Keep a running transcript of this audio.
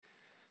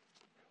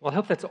Well, I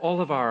hope that's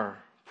all of our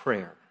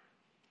prayer.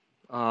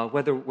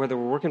 Whether we're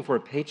working for a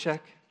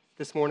paycheck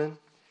this morning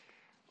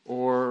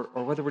or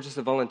whether we're just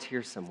a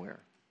volunteer somewhere.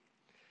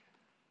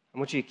 I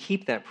want you to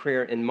keep that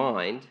prayer in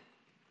mind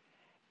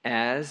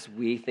as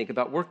we think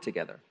about work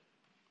together.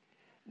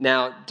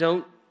 Now,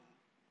 don't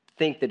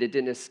think that it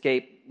didn't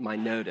escape my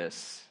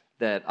notice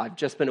that I've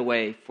just been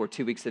away for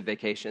 2 weeks of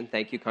vacation.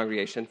 Thank you,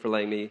 congregation, for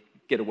letting me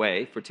get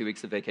away for 2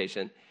 weeks of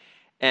vacation.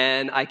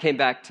 And I came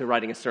back to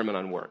writing a sermon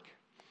on work.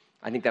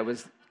 I think that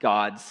was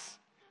God's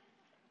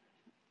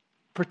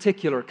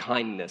particular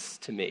kindness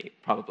to me,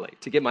 probably,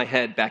 to get my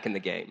head back in the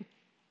game.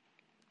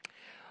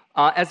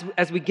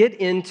 As we get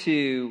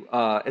into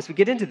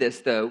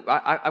this, though,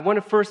 I want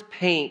to first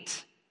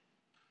paint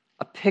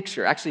a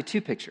picture, actually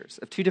 2 pictures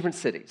of 2 different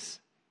cities.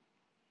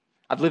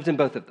 I've lived in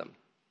both of them.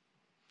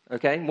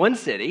 Okay, this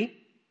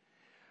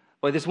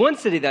one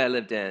city that I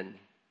lived in,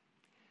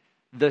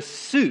 the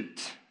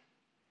suit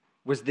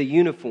was the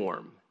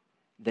uniform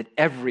that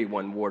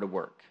everyone wore to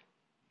work,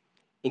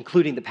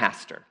 including the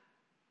pastor.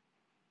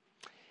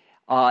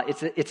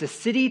 It's a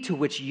city to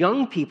which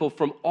young people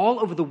from all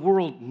over the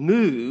world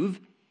move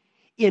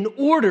in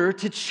order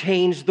to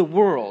change the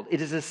world.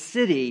 It is a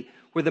city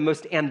where the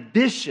most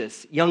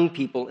ambitious young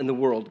people in the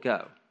world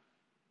go.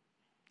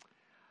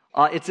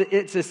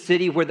 It's a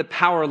city where the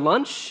power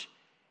lunch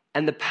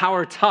and the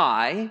power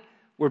tie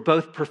were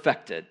both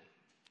perfected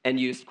and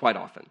used quite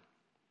often.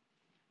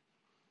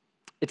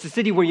 It's a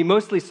city where you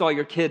mostly saw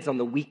your kids on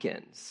the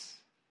weekends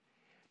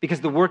because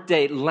the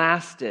workday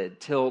lasted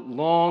till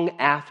long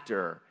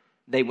after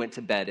they went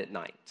to bed at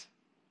night.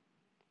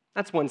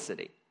 That's one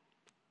city.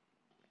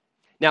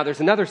 Now,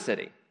 there's another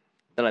city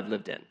that I've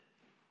lived in.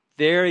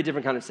 Very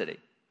different kind of city.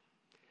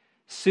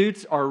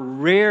 Suits are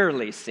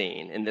rarely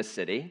seen in this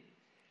city,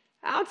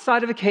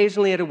 outside of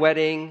occasionally at a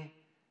wedding,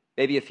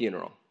 maybe a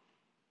funeral.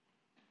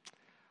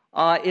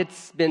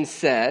 It's been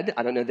said,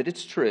 I don't know that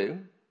it's true,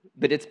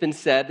 but it's been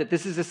said that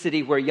this is a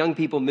city where young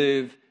people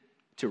move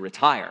to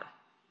retire.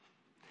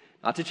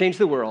 Not to change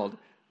the world,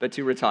 but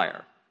to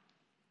retire.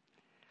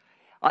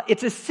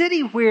 It's a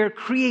city where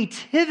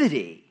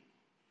creativity,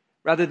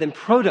 rather than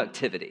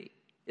productivity,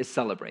 is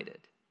celebrated.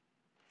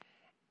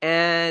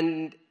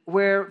 And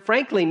where,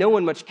 frankly, no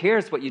one much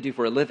cares what you do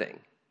for a living.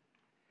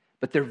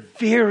 But they're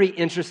very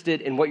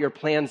interested in what your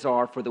plans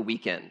are for the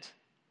weekend.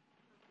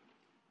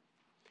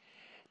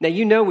 Now,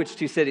 you know which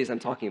 2 cities I'm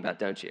talking about,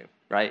 don't you?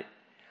 Right?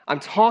 I'm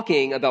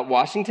talking about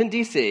Washington,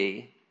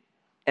 D.C.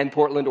 and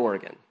Portland,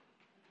 Oregon.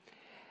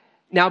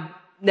 Now,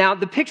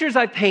 the pictures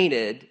I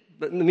painted,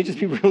 but let me just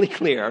be really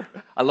clear.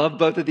 I love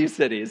both of these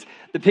cities.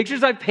 The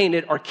pictures I've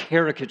painted are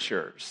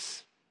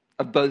caricatures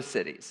of both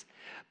cities.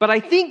 But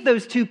I think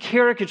those 2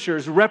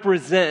 caricatures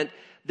represent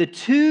the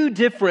 2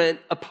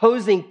 different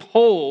opposing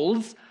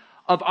poles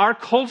of our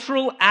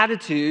cultural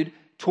attitude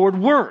toward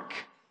work.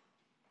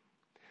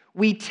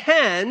 We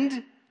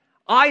tend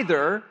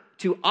either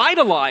to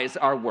idolize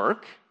our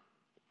work,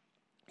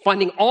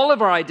 finding all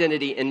of our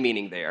identity and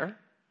meaning there,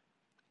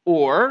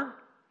 or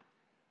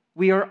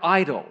we are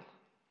idle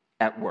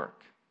at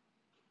work,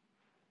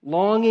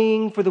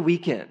 longing for the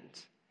weekend,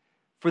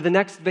 for the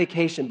next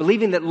vacation,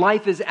 believing that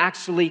life is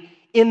actually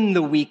in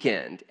the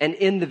weekend and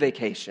in the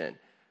vacation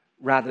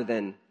rather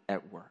than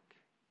at work.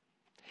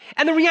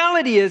 And the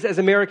reality is, as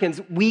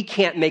Americans, we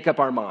can't make up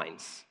our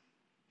minds.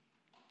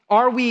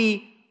 Are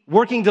we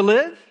working to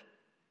live,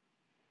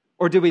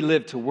 or do we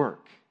live to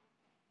work?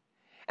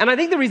 And I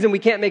think the reason we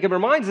can't make up our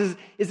minds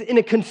is in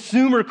a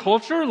consumer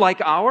culture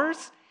like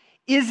ours,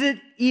 is it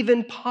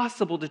even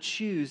possible to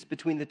choose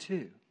between the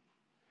 2?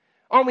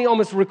 Aren't we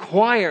almost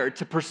required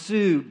to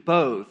pursue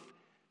both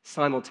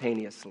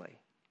simultaneously?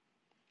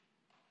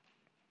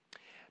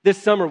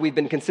 This summer, we've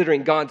been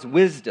considering God's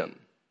wisdom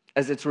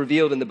as it's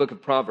revealed in the book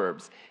of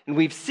Proverbs. And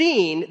we've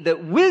seen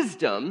that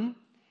wisdom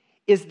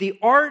is the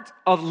art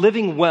of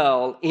living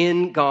well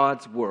in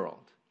God's world.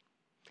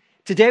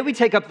 Today, we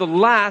take up the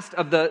last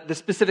of the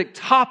specific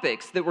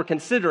topics that we're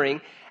considering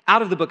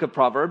out of the book of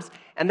Proverbs,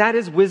 and that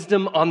is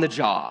wisdom on the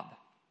job.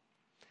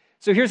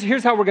 So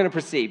here's how we're going to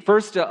proceed.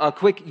 First, a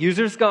quick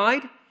user's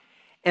guide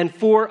and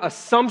 4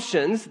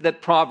 assumptions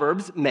that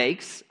Proverbs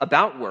makes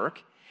about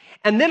work.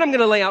 And then I'm going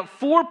to lay out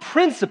 4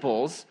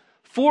 principles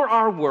for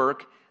our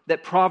work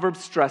that Proverbs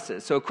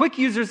stresses. So a quick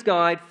user's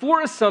guide,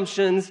 4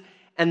 assumptions,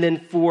 and then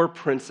 4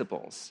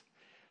 principles.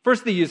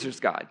 First, the user's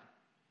guide.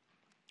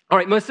 All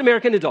right, most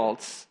American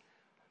adults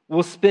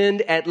will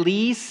spend at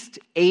least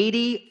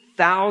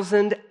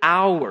 80,000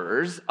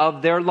 hours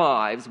of their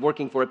lives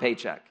working for a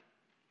paycheck.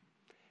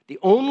 The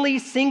only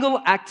single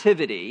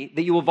activity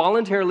that you will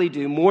voluntarily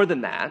do more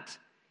than that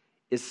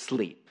is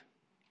sleep.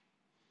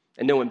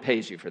 And no one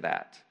pays you for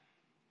that.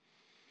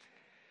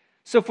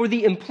 So for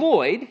the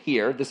employed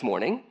here this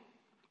morning,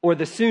 or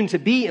the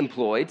soon-to-be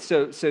employed,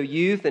 so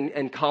youth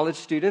and college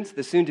students,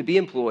 the soon-to-be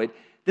employed,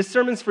 this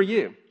sermon's for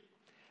you.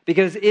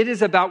 Because it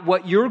is about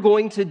what you're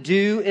going to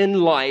do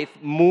in life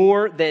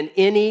more than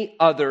any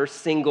other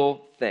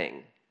single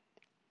thing.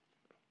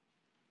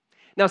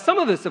 Now, some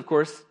of us, of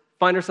course,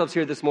 find ourselves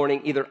here this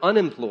morning either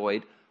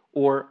unemployed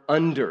or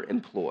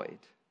underemployed.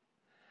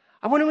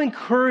 I want to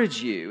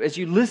encourage you as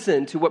you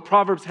listen to what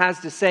Proverbs has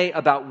to say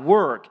about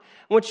work.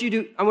 I want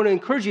to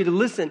encourage you to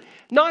listen,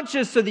 not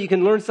just so that you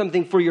can learn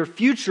something for your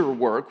future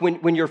work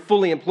when you're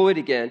fully employed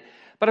again,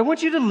 but I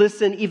want you to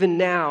listen even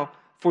now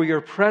for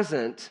your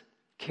present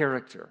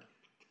character.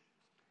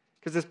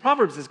 Because as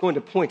Proverbs is going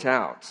to point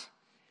out,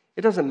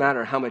 it doesn't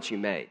matter how much you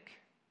make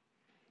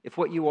if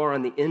what you are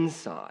on the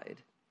inside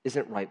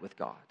isn't right with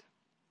God.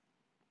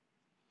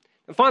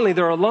 And finally,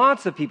 there are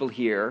lots of people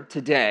here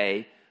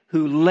today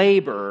who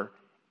labor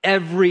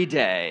every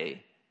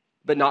day,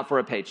 but not for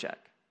a paycheck.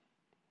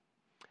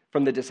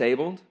 From the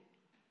disabled,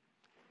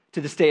 to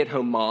the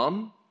stay-at-home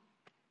mom,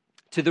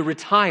 to the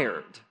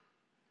retired.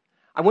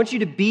 I want you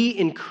to be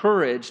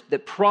encouraged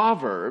that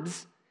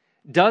Proverbs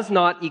does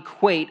not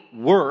equate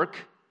work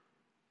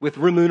with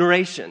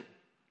remuneration.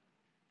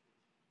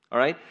 All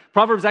right?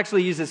 Proverbs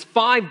actually uses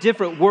 5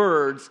 different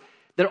words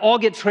that all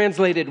get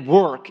translated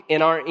work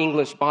in our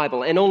English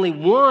Bible. And only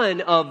one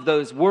of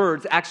those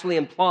words actually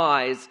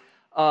implies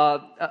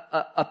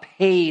a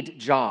paid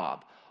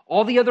job.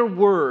 All the other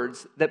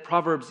words that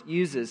Proverbs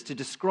uses to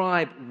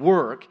describe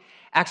work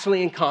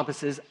actually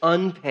encompasses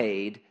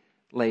unpaid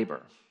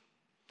labor.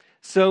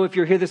 So if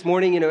you're here this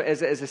morning,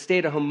 as a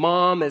stay-at-home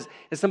mom, as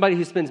somebody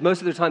who spends most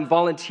of their time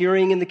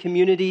volunteering in the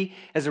community,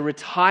 as a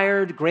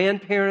retired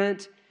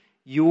grandparent,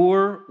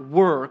 your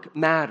work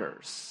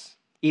matters,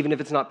 even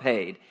if it's not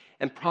paid.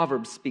 And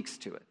Proverbs speaks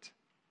to it.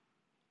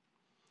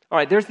 All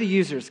right, there's the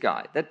user's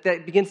guide.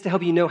 That begins to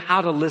help you know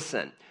how to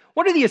listen.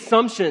 What are the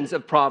assumptions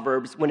of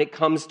Proverbs when it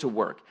comes to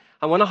work?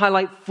 I want to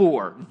highlight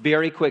 4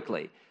 very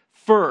quickly.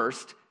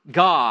 First,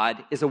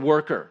 God is a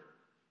worker.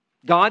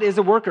 God is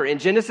a worker. In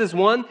Genesis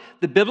 1,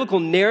 the biblical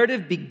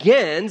narrative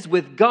begins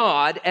with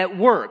God at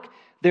work.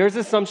 There's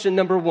assumption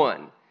number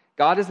 1.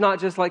 God is not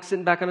just like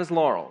sitting back on his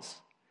laurels.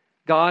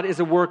 God is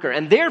a worker.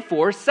 And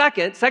therefore,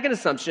 second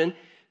assumption,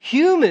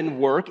 human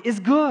work is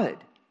good.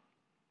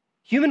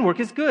 Human work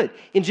is good.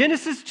 In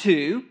Genesis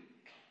 2,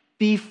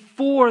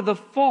 before the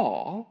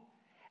fall,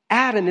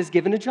 Adam is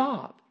given a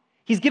job.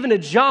 He's given a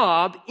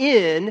job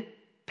in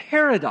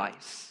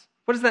paradise.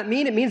 What does that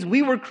mean? It means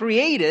we were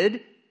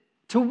created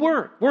to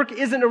work. Work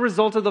isn't a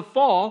result of the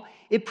fall.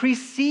 It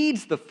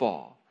precedes the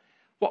fall.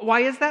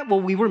 Why is that?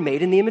 Well, we were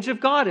made in the image of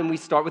God, and we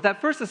start with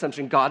that first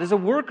assumption. God is a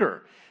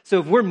worker.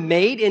 So if we're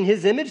made in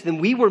his image, then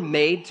we were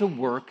made to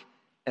work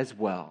as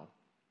well.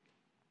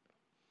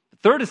 The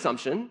third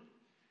assumption,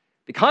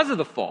 because of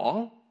the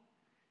fall,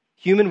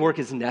 human work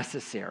is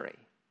necessary.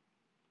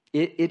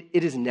 It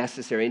is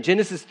necessary. In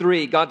Genesis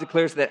 3, God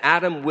declares that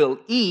Adam will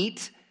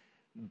eat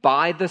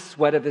by the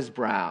sweat of his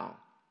brow.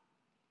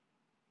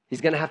 He's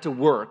going to have to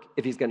work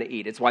if he's going to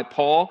eat. It's why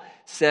Paul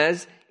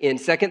says in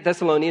 2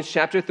 Thessalonians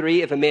chapter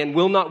 3, if a man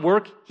will not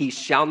work, he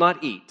shall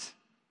not eat.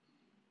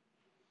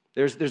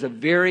 There's a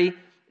very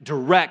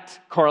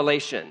direct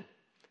correlation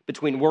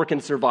between work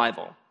and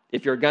survival.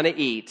 If you're going to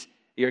eat,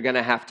 you're going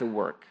to have to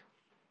work.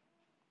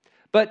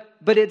 But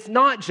it's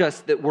not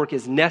just that work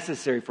is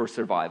necessary for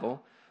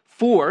survival.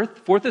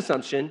 Fourth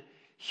assumption,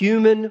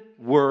 human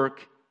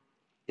work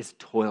is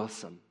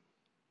toilsome.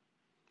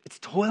 It's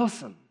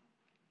toilsome.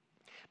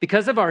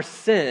 Because of our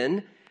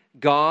sin,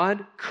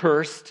 God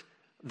cursed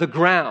the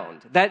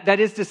ground. That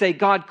is to say,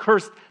 God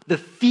cursed the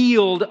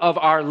field of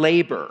our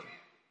labor.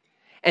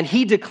 And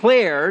he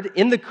declared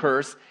in the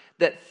curse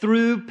that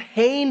through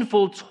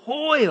painful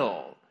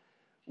toil,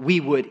 we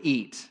would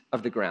eat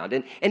of the ground.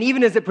 And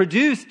even as it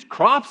produced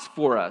crops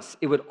for us,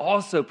 it would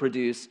also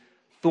produce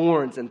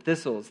thorns and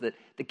thistles that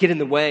get in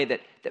the way,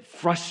 that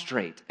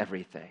frustrate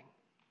everything.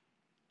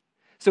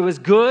 So as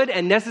good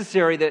and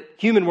necessary that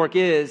human work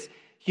is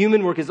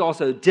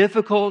also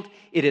difficult,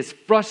 it is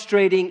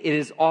frustrating, it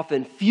is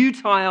often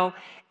futile,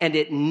 and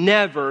it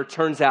never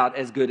turns out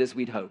as good as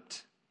we'd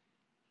hoped.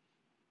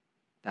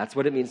 That's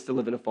what it means to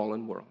live in a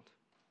fallen world.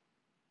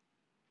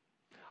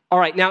 All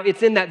right, now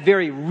it's in that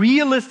very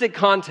realistic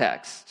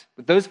context,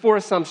 with those 4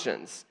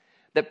 assumptions,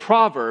 that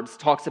Proverbs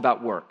talks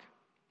about work.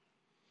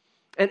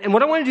 And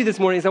what I want to do this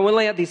morning is I want to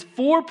lay out these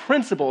 4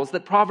 principles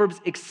that Proverbs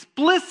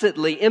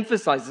explicitly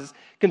emphasizes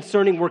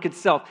concerning work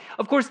itself.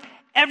 Of course,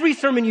 every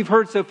sermon you've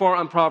heard so far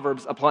on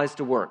Proverbs applies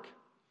to work,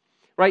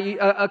 right?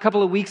 A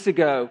couple of weeks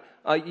ago,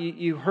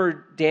 you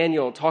heard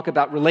Daniel talk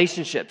about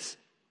relationships,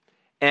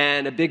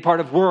 and a big part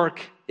of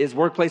work is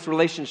workplace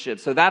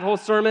relationships. So that whole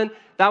sermon,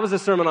 that was a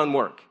sermon on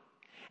work.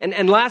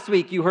 And last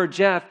week, you heard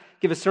Jeff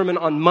give a sermon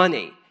on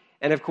money.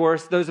 And of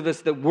course, those of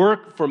us that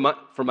work for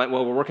money,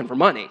 well, we're working for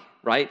money,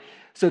 right?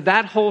 So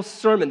that whole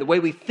sermon, the way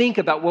we think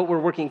about what we're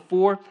working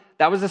for,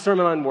 that was a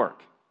sermon on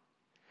work.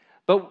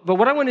 But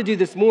what I want to do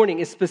this morning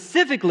is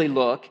specifically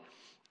look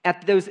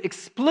at those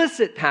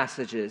explicit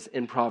passages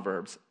in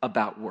Proverbs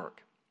about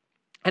work.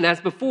 And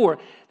as before,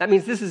 that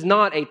means this is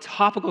not a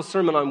topical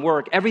sermon on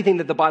work, everything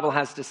that the Bible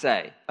has to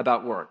say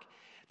about work.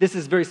 This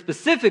is very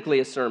specifically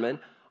a sermon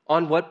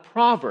on what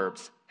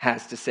Proverbs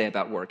has to say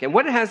about work. And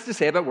what it has to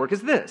say about work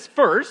is this.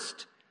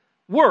 First,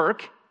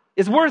 work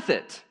is worth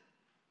it.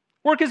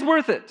 Work is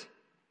worth it.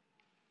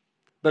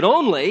 But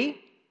only,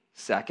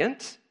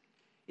 second,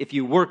 if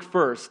you work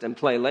first and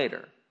play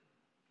later.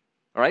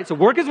 All right, so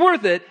work is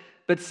worth it,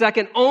 but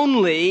second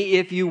only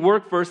if you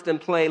work first and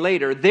play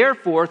later.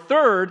 Therefore,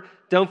 third,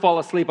 don't fall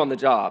asleep on the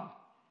job.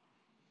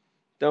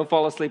 Don't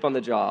fall asleep on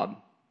the job.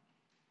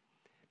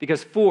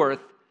 Because fourth,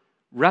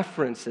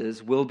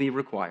 references will be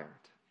required.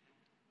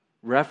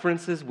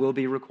 References will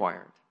be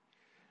required.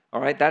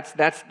 All right, that's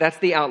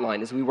the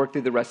outline as we work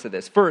through the rest of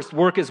this. First,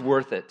 work is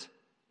worth it.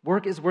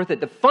 Work is worth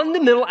it. The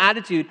fundamental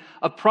attitude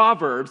of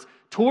Proverbs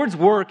towards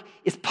work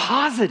is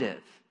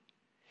positive.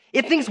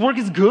 It thinks work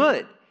is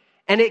good.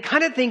 And it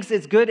kind of thinks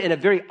it's good in a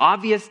very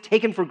obvious,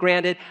 taken for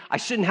granted, I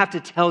shouldn't have to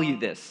tell you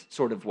this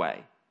sort of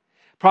way.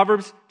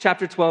 Proverbs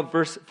chapter 12,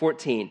 verse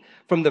 14.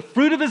 From the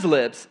fruit of his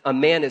lips, a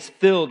man is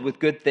filled with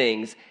good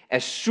things,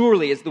 as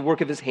surely as the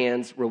work of his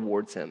hands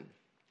rewards him.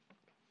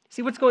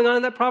 See what's going on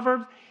in that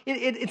proverb?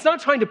 It's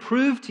not trying to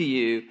prove to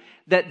you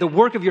that the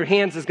work of your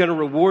hands is going to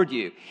reward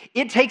you.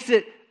 It takes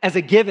it as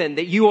a given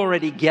that you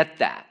already get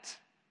that.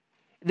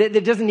 That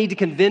it doesn't need to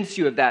convince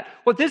you of that.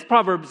 What this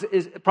proverb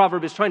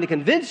is trying to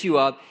convince you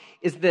of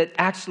is that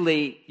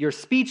actually your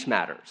speech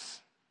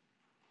matters.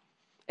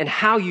 And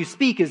how you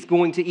speak is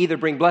going to either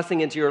bring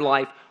blessing into your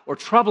life or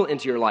trouble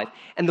into your life.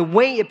 And the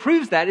way it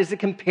proves that is it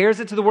compares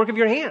it to the work of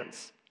your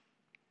hands.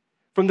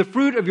 From the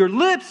fruit of your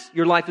lips,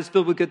 your life is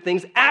filled with good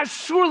things, as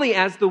surely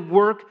as the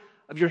work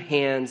of your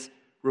hands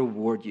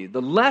reward you.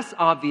 The less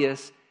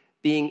obvious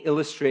being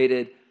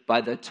illustrated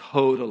by the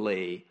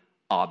totally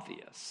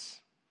obvious.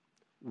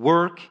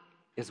 Work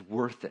is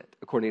worth it,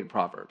 according to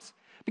Proverbs,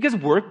 because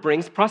work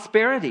brings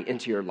prosperity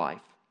into your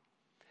life.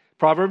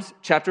 Proverbs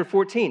chapter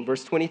 14,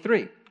 verse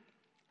 23.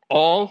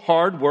 All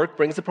hard work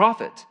brings a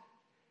profit,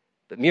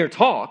 but mere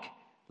talk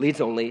leads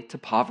only to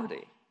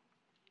poverty.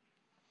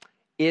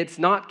 It's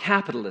not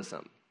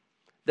capitalism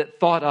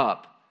that thought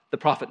up the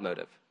profit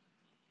motive,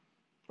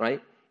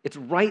 right? It's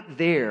right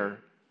there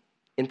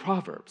in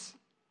Proverbs.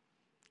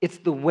 It's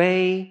the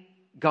way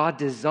God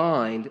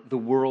designed the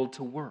world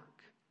to work.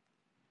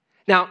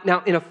 Now,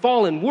 in a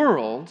fallen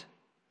world,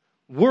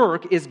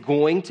 work is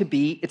going to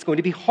be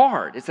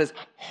hard. It says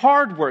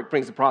hard work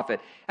brings a profit.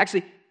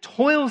 Actually,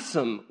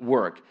 toilsome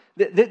work.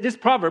 This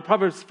proverb,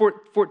 Proverbs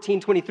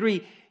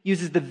 14:23,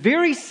 uses the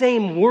very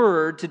same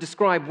word to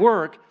describe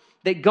work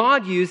that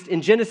God used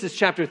in Genesis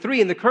chapter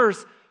 3 in the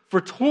curse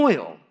for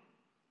toil.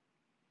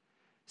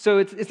 So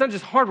it's not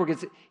just hard work,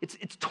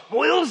 it's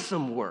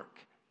toilsome work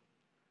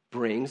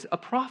brings a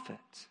profit.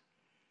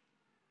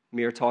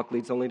 Mere talk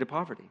leads only to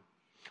poverty.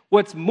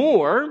 What's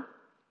more,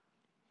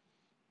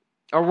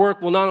 our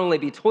work will not only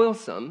be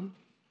toilsome,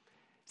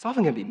 it's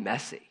often going to be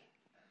messy.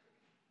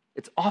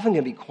 It's often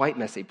going to be quite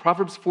messy.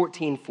 Proverbs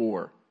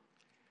 14:4.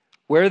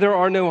 Where there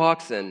are no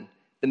oxen,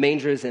 the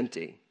manger is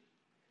empty.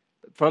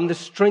 But from the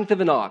strength of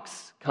an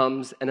ox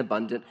comes an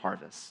abundant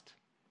harvest.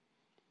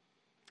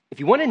 If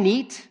you want a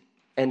neat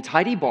and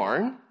tidy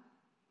barn,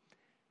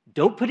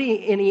 don't put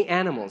any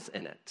animals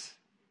in it,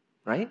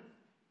 right?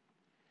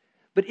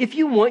 But if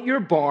you want your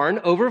barn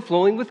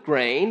overflowing with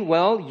grain,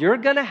 well, you're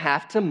going to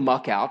have to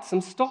muck out some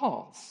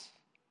stalls.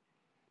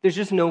 There's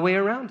just no way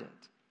around it.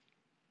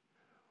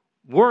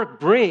 Work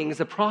brings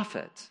a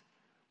profit.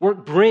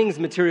 Work brings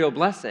material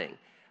blessing,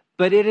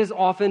 but it is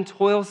often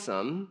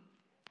toilsome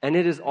and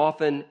it is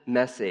often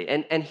messy.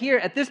 And here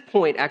at this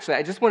point, actually,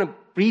 I just want to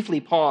briefly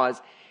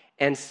pause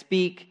and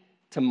speak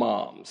to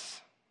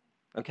moms,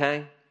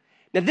 okay?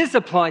 Now, this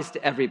applies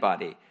to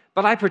everybody,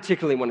 but I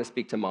particularly want to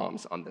speak to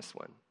moms on this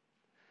one.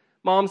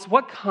 Moms,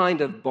 what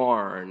kind of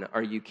barn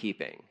are you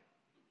keeping?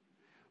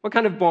 What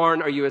kind of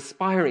barn are you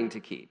aspiring to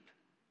keep?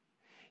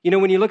 You know,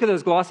 when you look at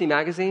those glossy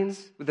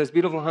magazines with those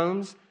beautiful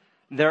homes,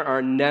 there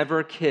are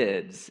never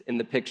kids in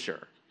the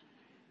picture.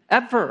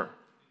 Ever.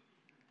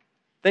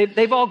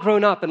 They've all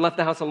grown up and left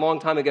the house a long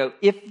time ago,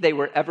 if they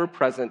were ever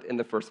present in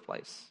the first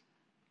place.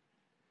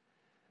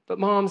 But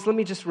moms, let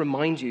me just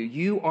remind you,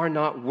 you are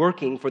not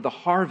working for the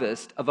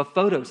harvest of a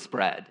photo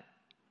spread,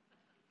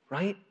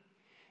 right?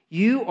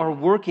 You are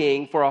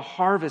working for a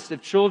harvest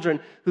of children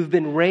who've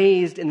been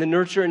raised in the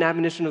nurture and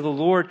admonition of the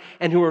Lord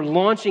and who are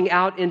launching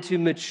out into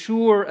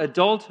mature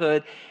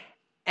adulthood.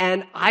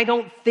 And I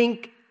don't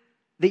think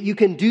that you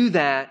can do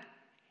that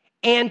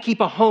and keep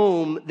a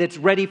home that's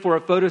ready for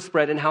a photo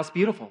spread and house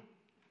beautiful.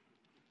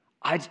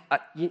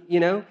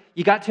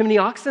 You got too many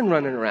oxen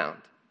running around.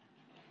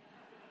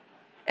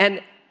 And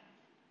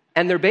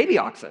they're baby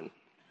oxen.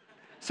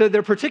 So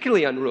they're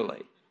particularly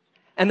unruly.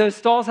 And those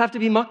stalls have to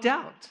be mucked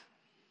out.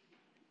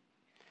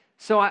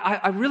 So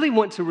I really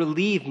want to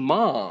relieve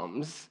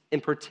moms,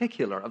 in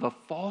particular, of a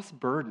false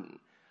burden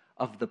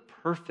of the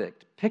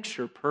perfect,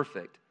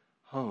 picture-perfect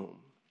home.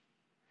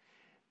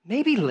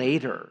 Maybe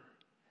later,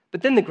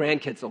 but then the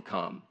grandkids will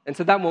come, and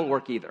so that won't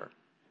work either.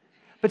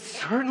 But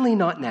certainly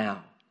not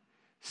now.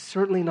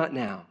 Certainly not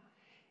now.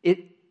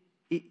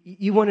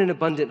 You want an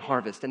abundant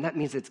harvest, and that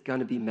means it's going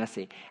to be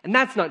messy. And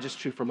that's not just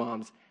true for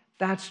moms.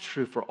 That's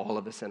true for all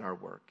of us in our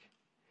work.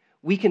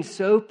 We can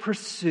so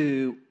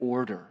pursue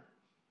order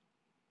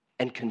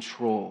and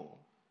control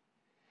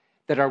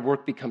that our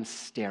work becomes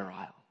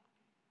sterile.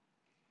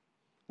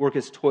 Work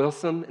is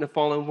toilsome in a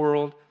fallen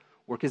world.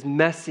 Work is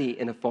messy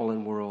in a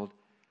fallen world,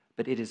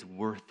 but it is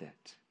worth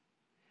it.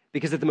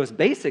 Because at the most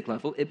basic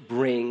level, it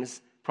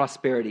brings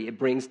prosperity. It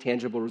brings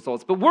tangible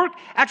results. But work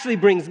actually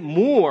brings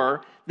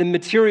more than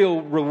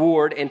material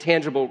reward and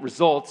tangible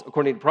results,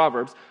 according to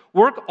Proverbs.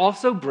 Work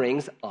also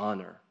brings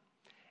honor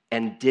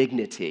and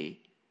dignity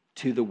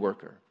to the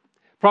worker.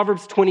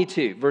 Proverbs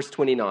 22, verse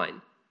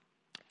 29.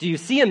 Do you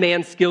see a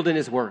man skilled in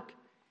his work?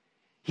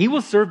 He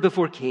will serve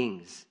before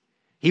kings.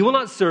 He will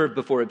not serve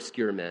before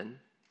obscure men.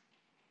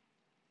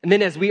 And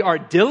then as we are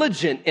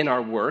diligent in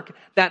our work,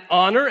 that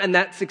honor and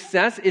that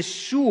success is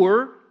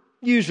sure,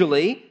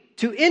 usually,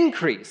 to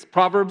increase.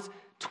 Proverbs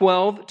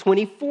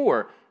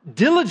 12:24.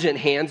 Diligent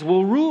hands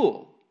will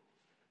rule,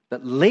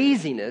 but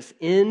laziness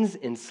ends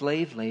in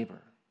slave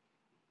labor.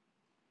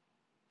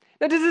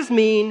 Now, does this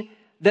mean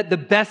that the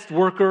best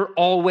worker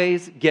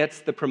always gets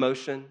the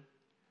promotion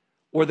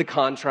or the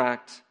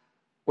contract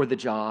or the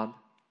job?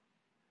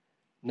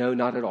 No,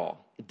 not at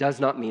all. It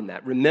does not mean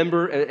that.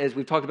 Remember, as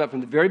we've talked about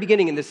from the very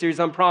beginning in this series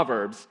on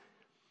Proverbs,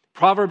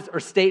 Proverbs are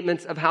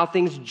statements of how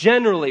things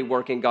generally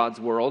work in God's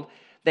world.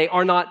 They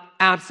are not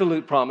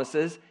absolute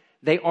promises.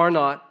 They are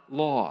not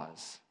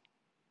laws.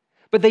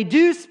 But they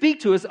do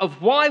speak to us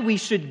of why we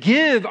should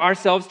give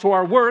ourselves to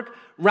our work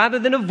rather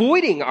than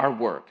avoiding our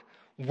work.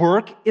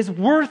 Work is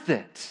worth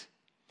it.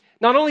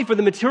 Not only for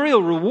the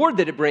material reward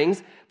that it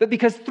brings, but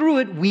because through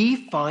it we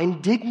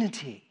find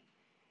dignity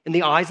in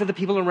the eyes of the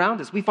people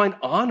around us. We find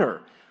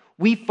honor.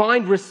 We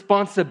find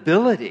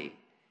responsibility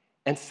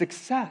and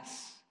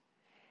success.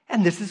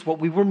 And this is what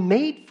we were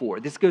made for.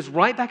 This goes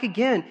right back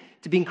again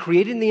to being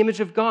created in the image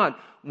of God.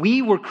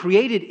 We were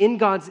created in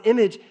God's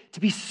image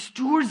to be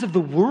stewards of the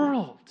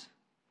world.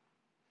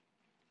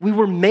 We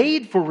were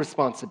made for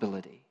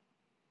responsibility.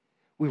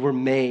 We were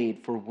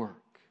made for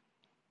work.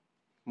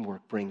 And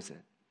work brings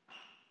it.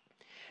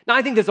 Now,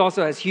 I think this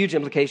also has huge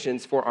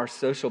implications for our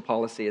social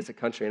policy as a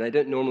country, and I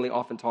don't normally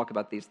often talk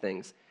about these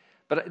things,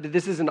 but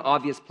this is an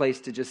obvious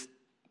place to just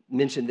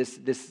mention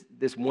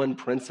this one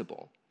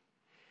principle.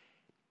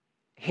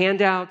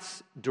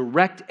 Handouts,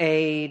 direct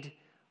aid,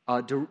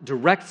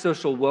 direct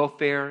social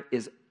welfare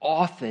is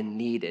often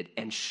needed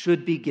and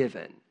should be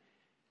given,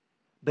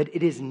 but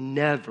it is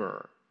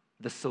never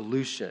the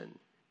solution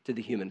to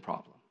the human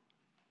problem.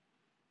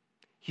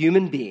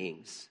 Human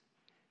beings,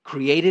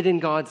 created in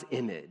God's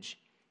image,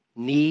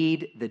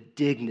 need the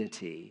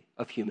dignity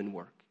of human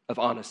work, of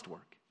honest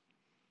work.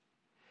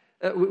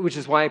 Which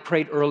is why I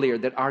prayed earlier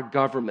that our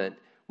government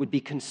would be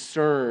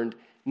concerned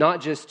not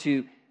just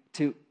to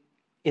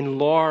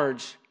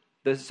enlarge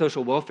the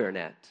social welfare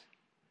net,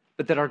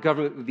 but that our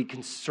government would be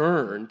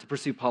concerned to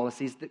pursue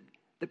policies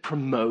that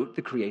promote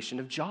the creation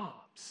of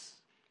jobs.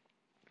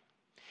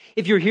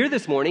 If you're here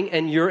this morning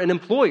and you're an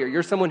employer,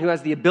 you're someone who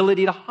has the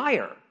ability to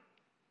hire,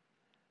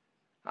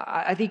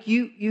 I think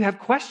you have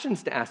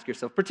questions to ask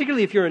yourself,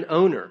 particularly if you're an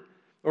owner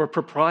or a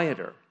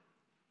proprietor.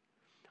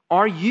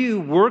 Are you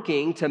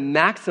working to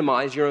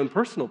maximize your own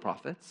personal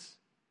profits?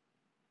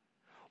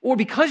 Or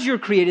because you're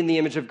created in the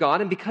image of God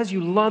and because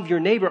you love your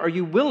neighbor, are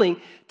you willing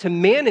to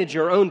manage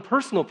your own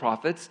personal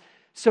profits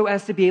so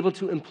as to be able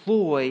to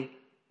employ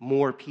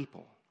more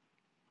people?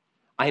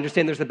 I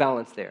understand there's a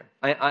balance there.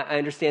 I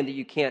understand that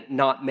you can't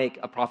not make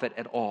a profit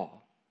at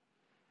all.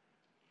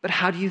 But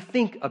how do you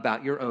think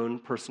about your own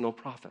personal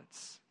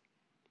profits?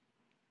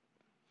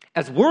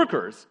 As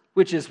workers,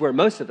 which is where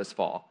most of us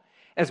fall,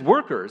 as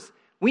workers,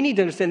 we need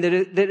to understand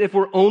that if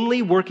we're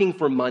only working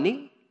for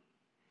money,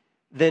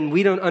 then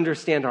we don't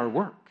understand our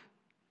work.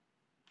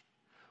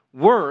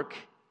 Work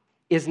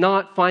is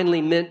not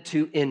finally meant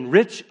to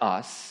enrich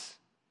us,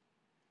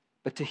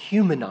 but to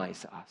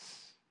humanize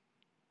us.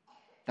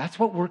 That's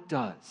what work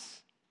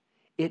does.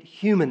 It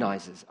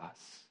humanizes us.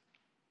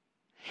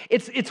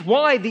 It's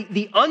why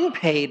the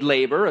unpaid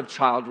labor of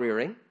child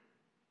rearing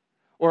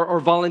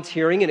or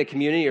volunteering in a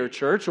community or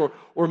church or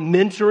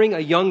mentoring a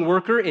young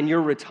worker in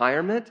your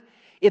retirement,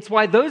 it's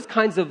why those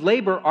kinds of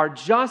labor are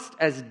just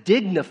as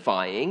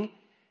dignifying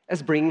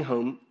as bringing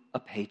home a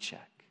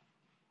paycheck.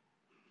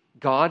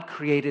 God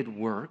created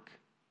work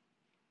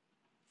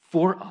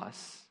for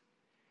us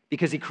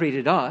because he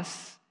created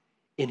us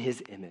in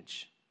his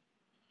image.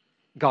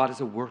 God is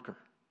a worker,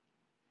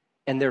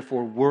 and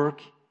therefore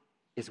work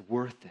is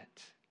worth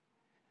it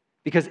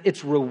because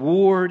its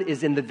reward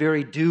is in the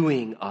very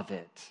doing of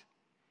it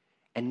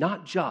and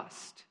not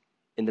just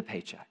in the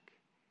paycheck.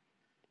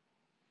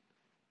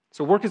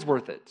 So work is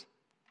worth it.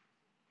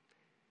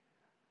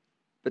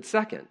 But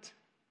second,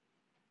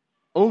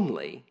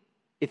 only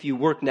if you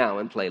work now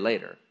and play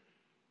later.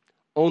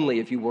 Only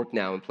if you work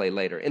now and play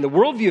later. In the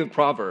worldview of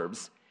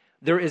Proverbs,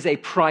 there is a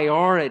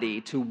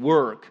priority to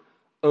work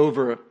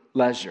over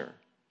leisure.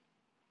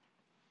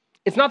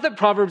 It's not that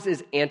Proverbs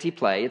is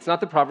anti-play. It's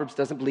not that Proverbs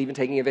doesn't believe in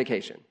taking a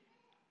vacation.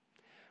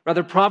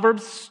 Rather,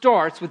 Proverbs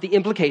starts with the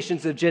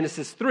implications of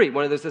Genesis 3,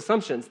 one of those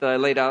assumptions that I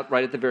laid out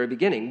right at the very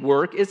beginning.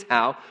 Work is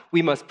how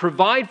we must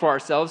provide for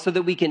ourselves so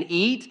that we can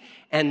eat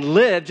and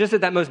live just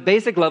at that most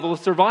basic level of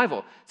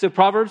survival. So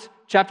Proverbs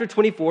chapter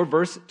 24,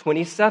 verse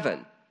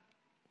 27.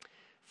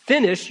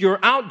 Finish your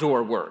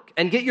outdoor work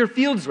and get your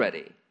fields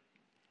ready.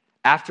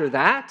 After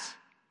that,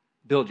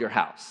 build your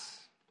house.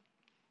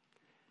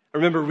 I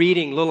remember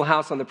reading Little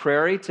House on the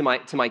Prairie to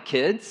my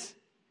kids.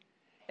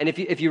 And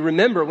if you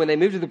remember, when they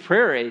moved to the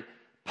prairie,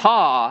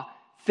 Pa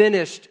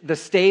finished the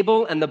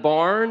stable and the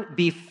barn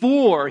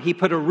before he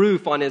put a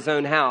roof on his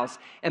own house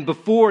and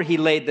before he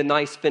laid the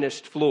nice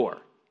finished floor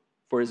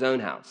for his own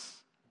house.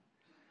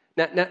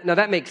 Now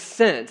that makes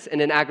sense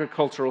in an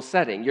agricultural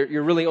setting.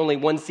 You're really only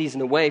one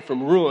season away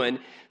from ruin,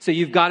 so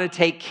you've got to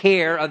take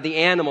care of the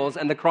animals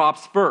and the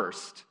crops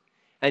first,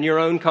 and your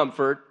own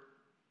comfort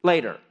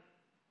later.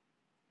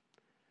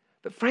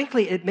 But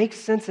frankly, it makes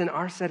sense in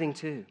our setting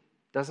too,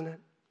 doesn't it?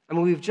 I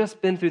mean, we've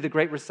just been through the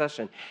Great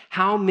Recession.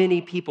 How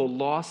many people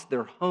lost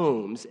their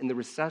homes in the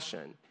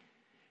recession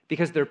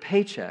because their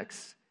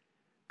paychecks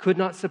could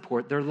not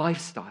support their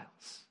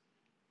lifestyles,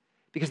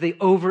 because they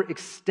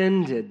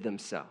overextended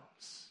themselves?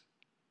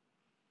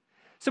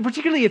 So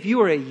particularly if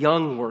you are a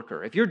young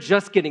worker, if you're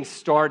just getting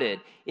started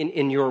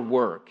in your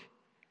work,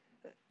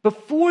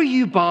 before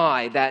you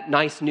buy that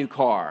nice new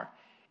car,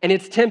 and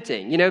it's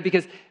tempting,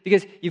 because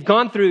you've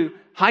gone through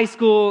high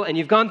school and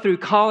you've gone through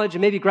college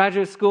and maybe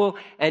graduate school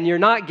and you're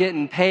not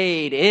getting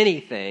paid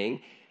anything.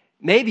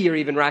 Maybe you're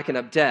even racking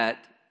up debt.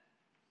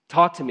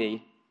 Talk to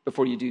me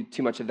before you do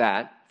too much of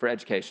that for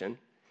education.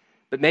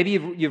 But maybe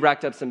you've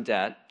racked up some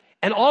debt.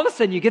 And all of a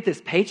sudden you get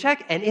this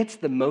paycheck and it's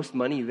the most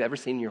money you've ever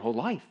seen in your whole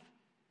life.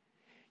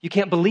 You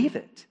can't believe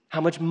it,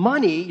 how much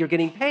money you're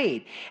getting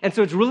paid. And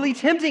so it's really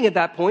tempting at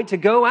that point to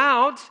go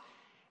out,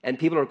 and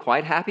people are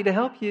quite happy to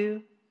help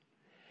you.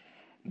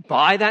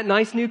 Buy that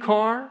nice new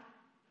car,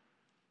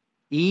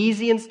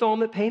 easy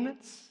installment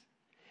payments,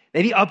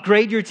 maybe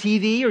upgrade your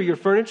TV or your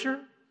furniture.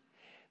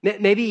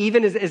 Maybe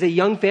even as a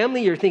young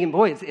family, you're thinking,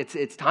 boy,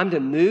 it's time to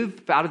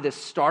move out of this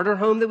starter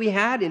home that we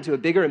had into a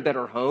bigger and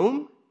better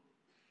home.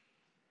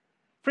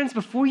 Friends,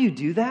 before you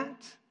do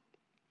that,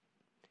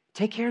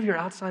 take care of your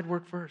outside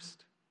work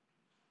first.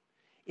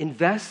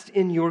 Invest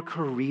in your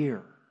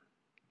career.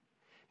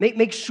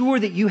 Make sure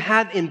that you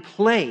have in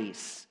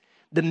place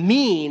the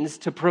means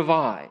to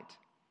provide.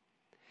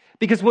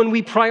 Because when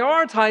we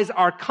prioritize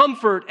our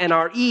comfort and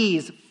our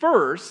ease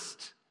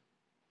first,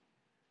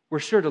 we're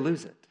sure to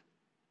lose it.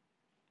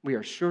 We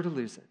are sure to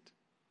lose it.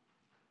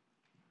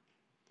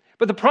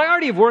 But the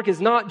priority of work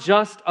is not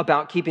just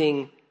about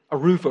keeping a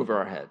roof over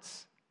our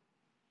heads.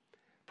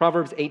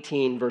 Proverbs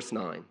 18, verse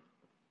 9.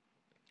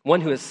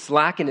 One who is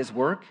slack in his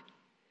work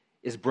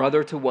is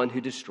brother to one who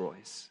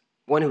destroys.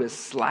 One who is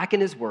slack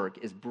in his work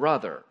is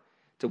brother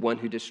to one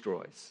who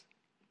destroys.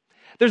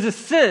 There's a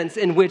sense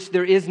in which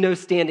there is no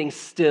standing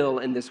still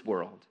in this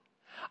world.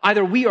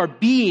 Either we are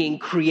being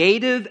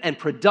creative and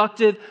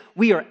productive,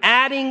 we are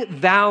adding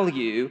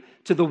value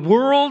to the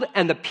world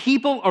and the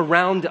people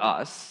around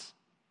us,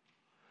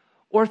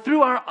 or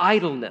through our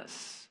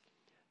idleness,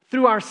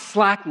 through our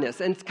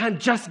slackness, and it's kind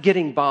of just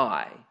getting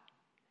by,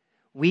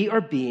 we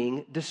are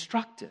being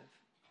destructive.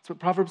 That's what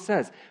Proverbs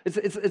says.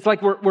 It's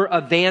like we're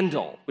a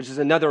vandal, which is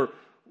another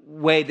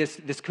way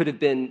this could have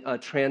been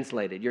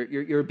translated.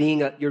 You're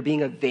being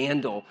a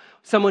vandal,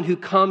 someone who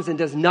comes and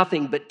does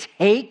nothing but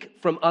take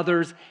from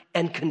others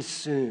and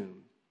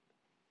consume.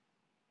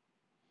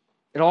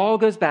 It all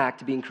goes back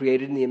to being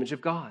created in the image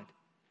of God,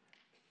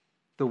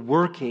 the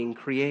working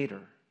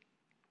creator.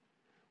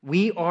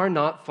 We are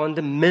not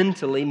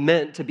fundamentally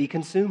meant to be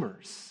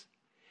consumers.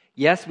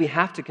 Yes, we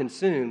have to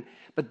consume,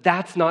 but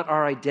that's not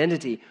our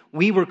identity.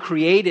 We were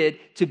created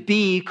to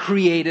be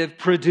creative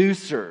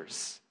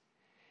producers.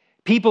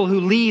 People who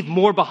leave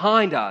more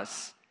behind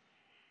us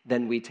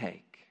than we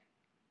take.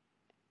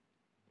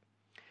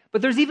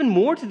 But there's even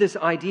more to this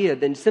idea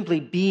than simply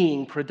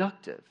being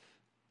productive.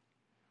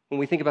 When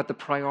we think about the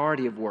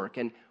priority of work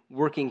and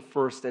working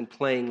first and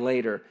playing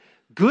later,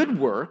 good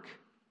work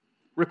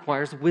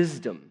requires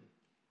wisdom.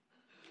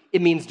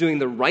 It means doing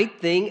the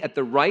right thing at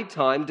the right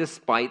time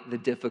despite the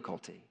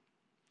difficulty.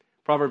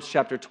 Proverbs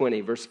chapter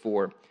 20, verse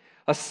 4.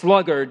 A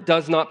sluggard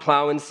does not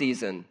plow in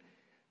season,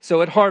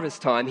 so at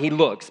harvest time he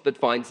looks but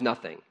finds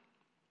nothing.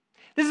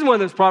 This is one of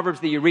those proverbs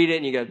that you read it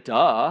and you go,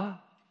 duh.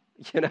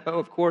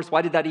 Of course,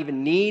 why did that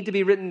even need to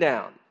be written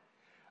down?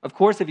 Of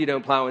course, if you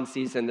don't plow in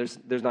season, there's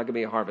not going to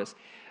be a harvest.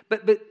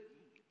 But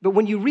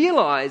when you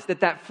realize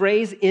that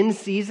phrase in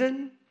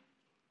season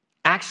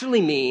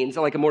actually means,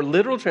 like a more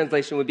literal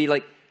translation would be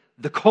like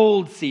the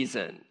cold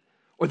season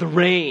or the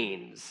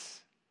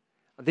rains,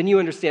 then you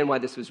understand why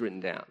this was written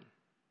down.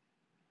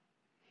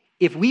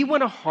 If we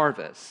want to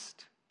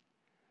harvest,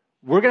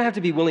 we're going to have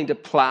to be willing to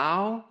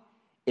plow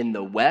in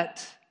the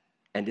wet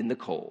and in the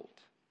cold.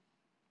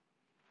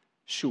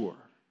 Sure,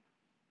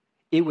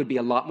 it would be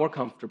a lot more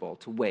comfortable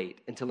to wait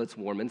until it's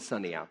warm and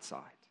sunny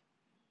outside.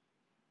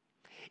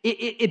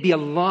 It'd be a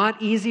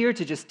lot easier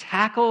to just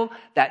tackle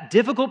that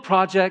difficult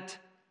project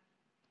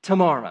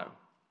tomorrow.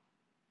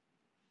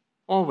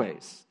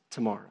 Always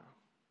tomorrow.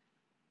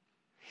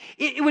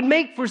 It would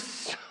make for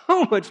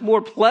so much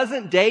more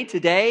pleasant day to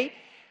day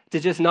to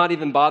just not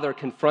even bother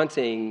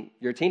confronting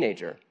your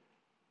teenager.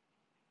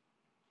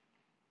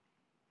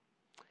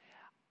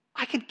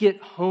 I could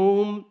get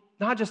home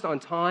not just on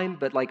time,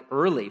 but like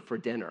early for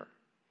dinner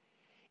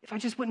if I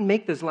just wouldn't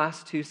make those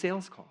last 2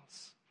 sales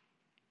calls.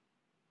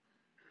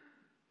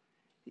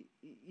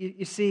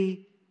 You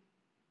see,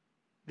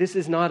 this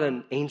is not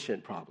an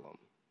ancient problem.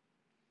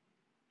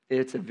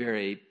 It's a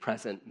very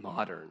present,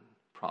 modern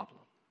problem.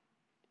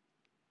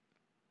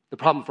 The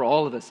problem for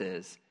all of us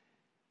is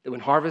that when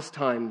harvest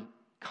time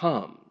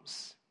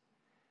comes,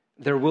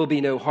 there will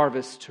be no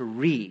harvest to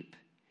reap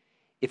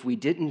if we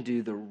didn't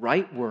do the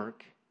right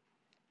work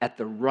at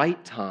the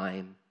right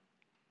time,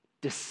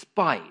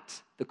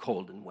 despite the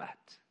cold and wet,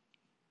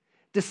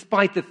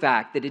 despite the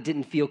fact that it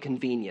didn't feel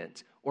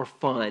convenient or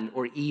fun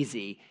or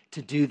easy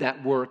to do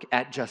that work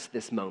at just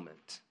this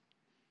moment.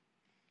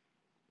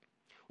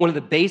 One of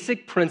the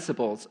basic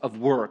principles of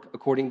work,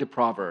 according to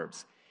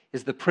Proverbs,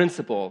 is the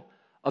principle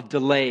of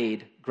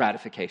delayed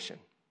gratification.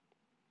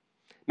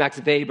 Max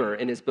Weber,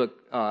 in his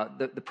book,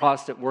 The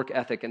Protestant Work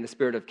Ethic and the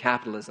Spirit of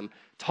Capitalism,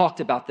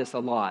 talked about this a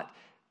lot,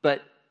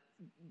 but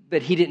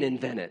he didn't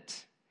invent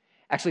it.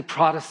 Actually,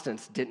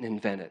 Protestants didn't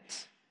invent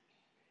it.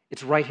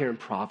 It's right here in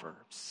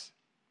Proverbs.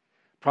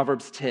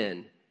 Proverbs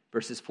 10,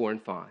 verses 4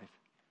 and 5.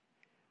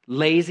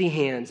 Lazy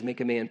hands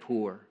make a man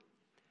poor,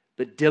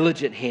 but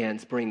diligent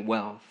hands bring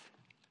wealth.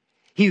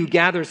 He who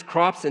gathers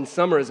crops in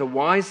summer is a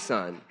wise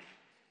son,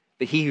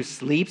 but he who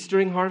sleeps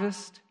during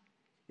harvest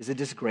is a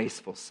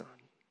disgraceful son.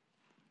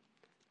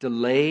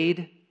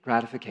 Delayed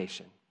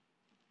gratification.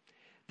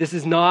 This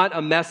is not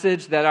a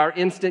message that our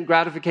instant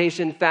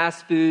gratification,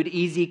 fast food,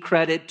 easy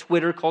credit,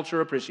 Twitter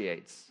culture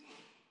appreciates.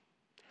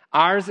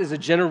 Ours is a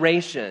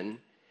generation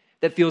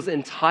that feels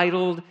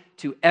entitled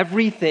to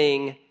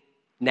everything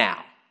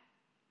now.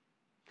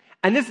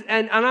 And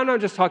I'm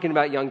not just talking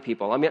about young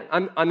people. I mean,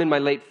 I'm in my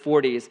late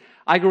 40s.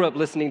 I grew up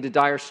listening to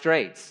Dire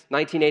Straits,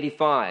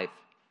 1985,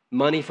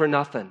 Money for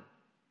Nothing.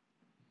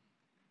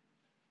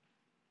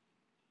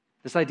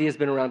 This idea has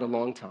been around a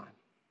long time.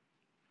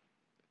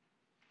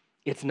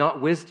 It's not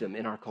wisdom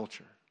in our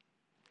culture.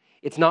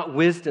 It's not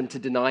wisdom to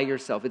deny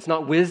yourself. It's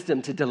not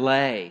wisdom to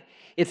delay.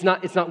 It's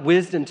not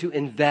wisdom to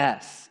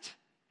invest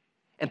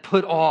and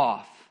put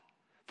off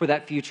for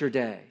that future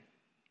day.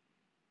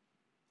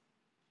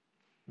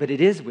 But it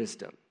is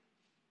wisdom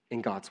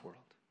in God's world.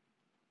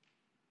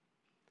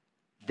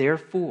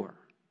 Therefore,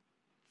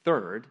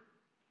 third,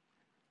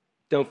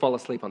 don't fall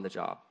asleep on the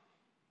job.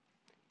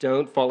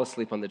 Don't fall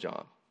asleep on the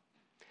job.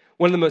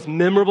 One of the most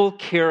memorable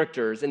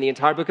characters in the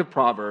entire book of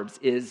Proverbs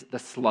is the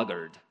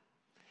sluggard.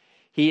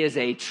 He is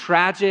a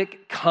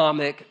tragic,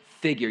 comic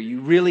figure. You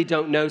really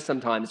don't know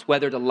sometimes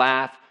whether to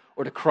laugh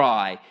or to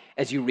cry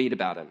as you read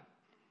about him.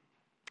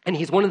 And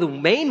he's one of the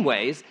main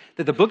ways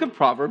that the book of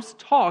Proverbs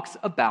talks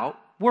about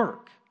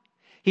work.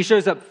 He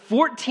shows up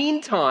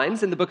 14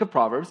 times in the book of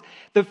Proverbs,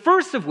 the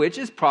first of which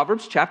is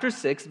Proverbs chapter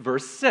 6,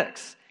 verse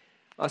 6.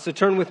 So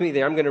turn with me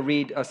there. I'm going to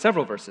read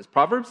several verses.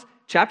 Proverbs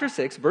chapter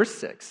 6, verse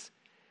 6.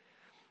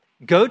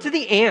 Go to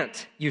the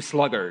ant, you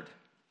sluggard.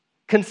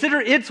 Consider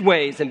its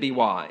ways and be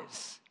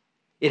wise.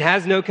 It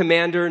has no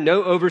commander,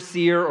 no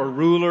overseer or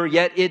ruler,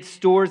 yet it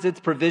stores its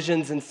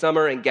provisions in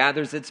summer and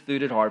gathers its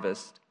food at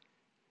harvest.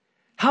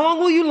 How long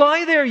will you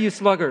lie there, you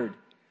sluggard?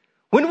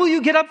 When will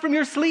you get up from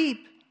your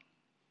sleep?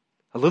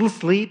 A little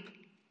slumber,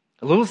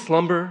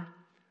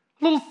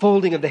 a little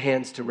folding of the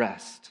hands to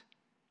rest.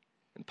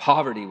 And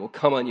poverty will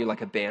come on you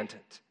like a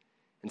bandit,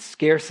 and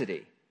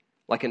scarcity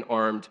like an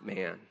armed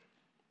man.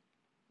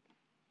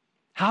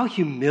 How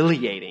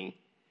humiliating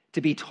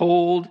to be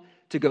told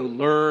to go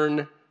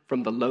learn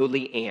from the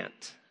lowly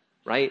ant,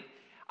 right?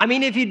 I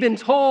mean, if you'd been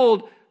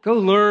told, go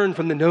learn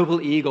from the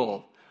noble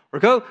eagle, or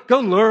go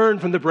learn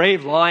from the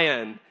brave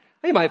lion,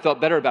 he might have felt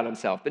better about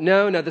himself. But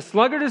no, the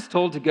sluggard is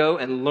told to go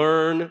and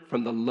learn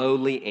from the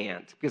lowly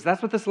ant, because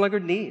that's what the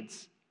sluggard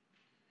needs.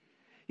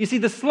 You see,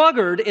 the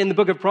sluggard in the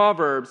book of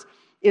Proverbs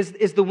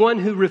is the one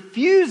who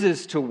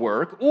refuses to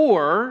work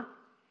or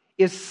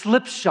is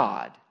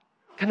slipshod,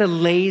 kind of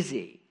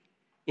lazy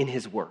in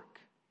his work.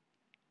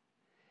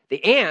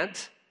 The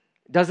ant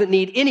doesn't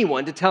need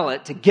anyone to tell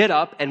it to get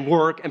up and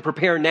work and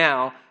prepare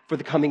now for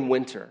the coming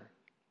winter.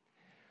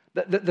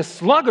 The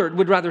sluggard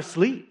would rather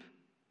sleep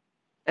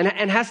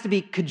and has to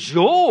be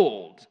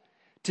cajoled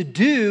to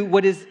do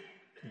what is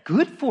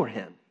good for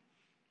him.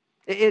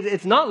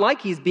 It's not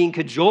like he's being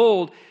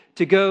cajoled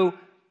to go,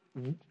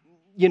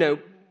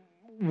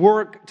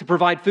 work to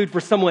provide food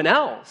for someone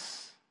else.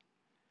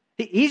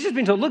 He's just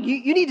been told, look,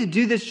 you need to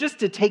do this just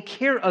to take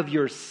care of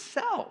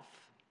yourself.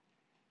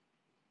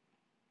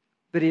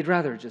 But he'd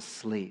rather just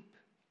sleep.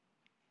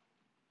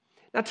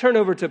 Now turn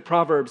over to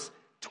Proverbs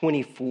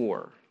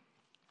 24,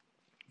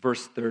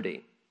 verse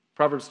 30.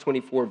 Proverbs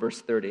 24,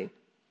 verse 30.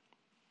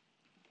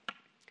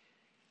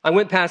 I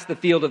went past the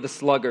field of the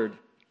sluggard,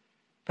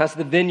 past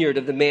the vineyard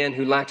of the man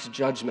who lacks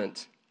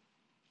judgment.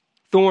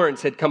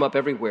 Thorns had come up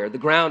everywhere. The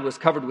ground was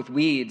covered with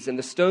weeds, and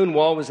the stone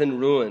wall was in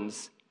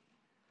ruins.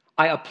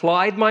 I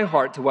applied my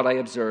heart to what I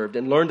observed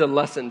and learned a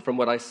lesson from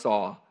what I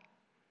saw.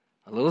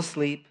 A little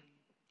sleep,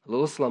 a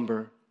little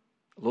slumber,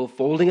 a little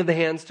folding of the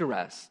hands to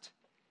rest,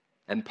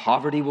 and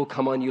poverty will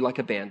come on you like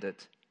a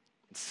bandit,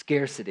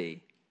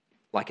 scarcity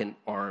like an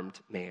armed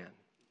man.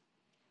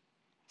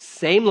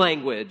 Same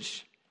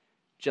language,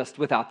 just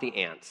without the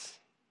ants.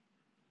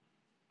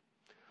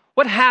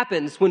 What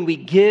happens when we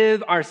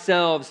give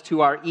ourselves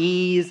to our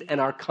ease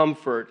and our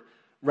comfort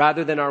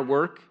rather than our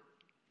work?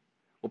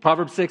 Well,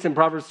 Proverbs 6 and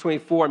Proverbs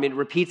 24, it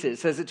repeats it. It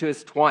says it to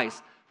us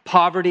twice.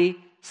 Poverty,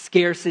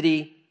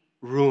 scarcity,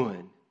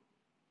 ruin.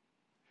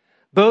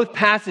 Both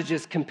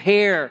passages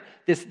compare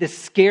this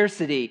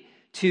scarcity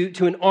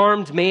to an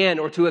armed man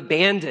or to a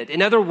bandit.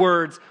 In other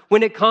words,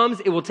 when it comes,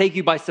 it will take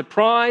you by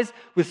surprise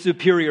with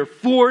superior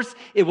force.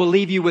 It will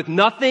leave you with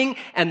nothing,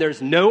 and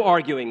there's no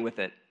arguing with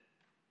it.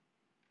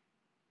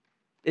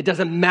 It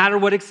doesn't matter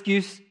what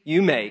excuse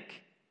you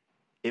make,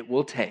 it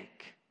will take.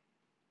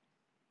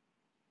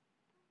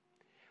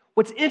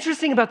 What's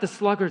interesting about the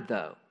sluggard,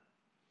 though,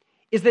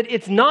 is that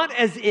it's not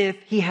as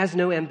if he has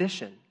no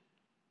ambition.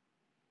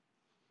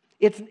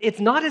 It's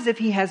not as if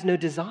he has no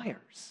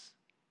desires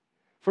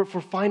for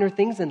finer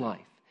things in life.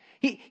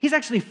 He's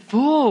actually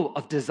full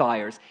of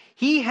desires.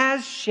 He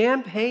has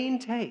champagne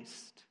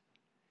taste.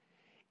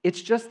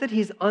 It's just that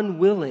he's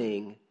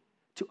unwilling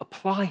to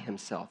apply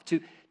himself,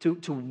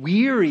 to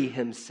weary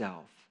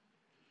himself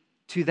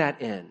to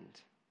that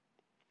end.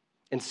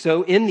 And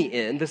so in the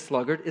end, the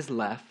sluggard is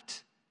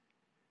left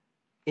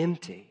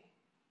empty,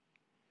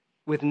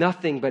 with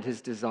nothing but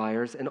his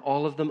desires, and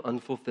all of them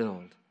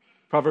unfulfilled.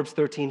 Proverbs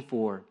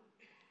 13:4.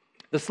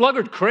 The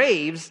sluggard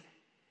craves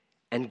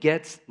and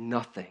gets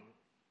nothing,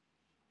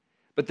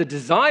 but the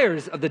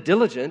desires of the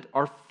diligent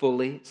are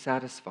fully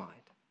satisfied.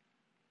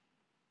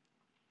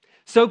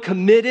 So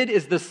committed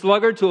is the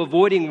sluggard to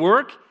avoiding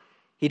work,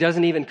 he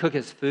doesn't even cook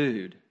his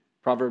food.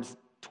 Proverbs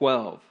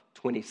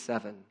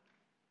 12:27.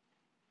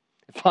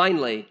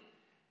 Finally,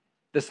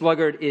 the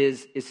sluggard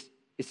is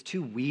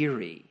too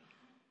weary.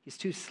 He's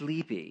too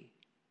sleepy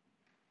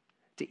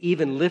to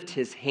even lift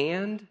his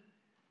hand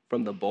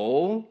from the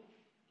bowl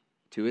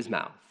to his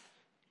mouth.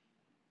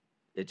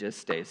 It just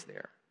stays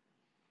there.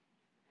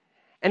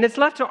 And it's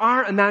left to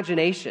our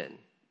imagination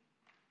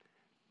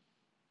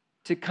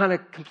to kind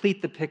of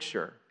complete the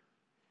picture.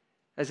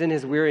 As in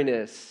his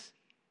weariness,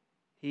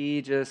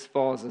 he just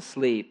falls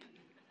asleep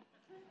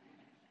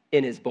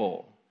in his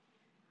bowl,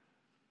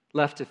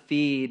 left to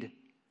feed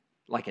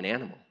like an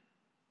animal.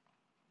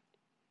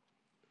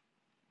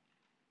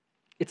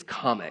 It's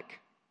comic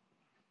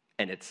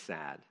and it's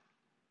sad.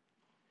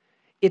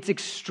 It's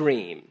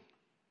extreme.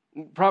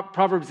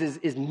 Proverbs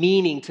is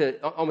meaning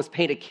to almost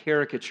paint a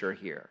caricature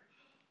here.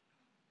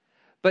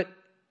 But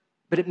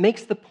it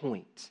makes the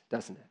point,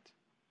 doesn't it?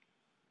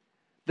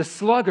 The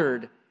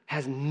sluggard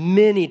has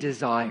many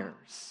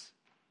desires,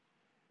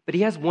 but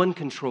he has one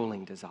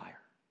controlling desire,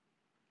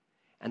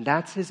 and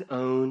that's his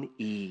own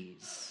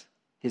ease.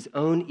 His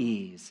own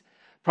ease.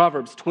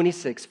 Proverbs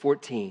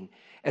 26:14.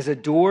 As a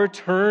door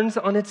turns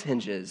on its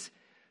hinges,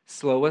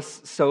 so a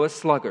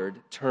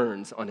sluggard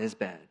turns on his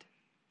bed.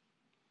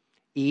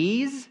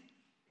 Ease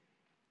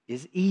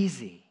is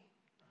easy.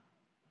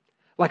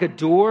 Like a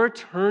door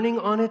turning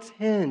on its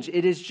hinge,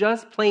 it is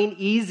just plain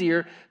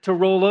easier to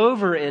roll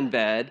over in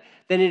bed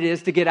than it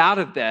is to get out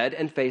of bed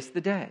and face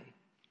the day.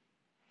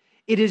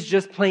 It is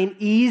just plain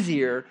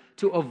easier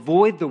to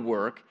avoid the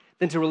work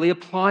than to really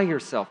apply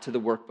yourself to the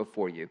work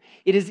before you.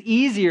 It is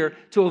easier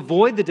to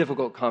avoid the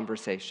difficult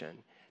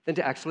conversation than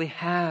to actually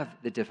have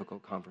the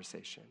difficult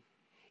conversation.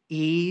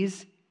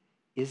 Ease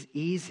is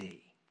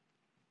easy.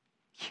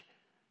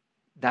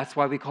 That's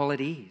why we call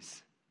it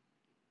ease.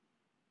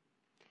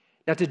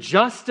 Now, to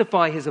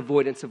justify his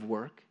avoidance of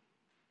work,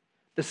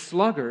 the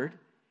sluggard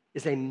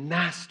is a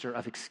master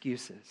of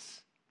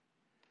excuses.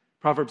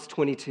 Proverbs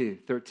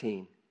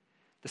 22:13.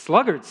 The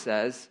sluggard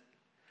says,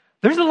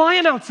 "There's a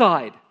lion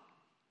outside,"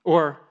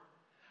 or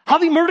 "I'll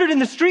be murdered in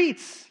the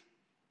streets."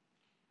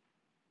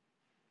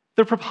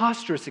 They're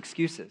preposterous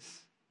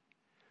excuses.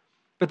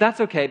 But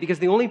that's okay, because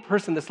the only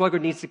person the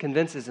sluggard needs to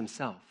convince is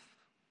himself.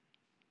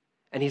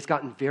 And he's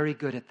gotten very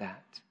good at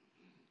that.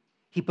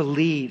 He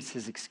believes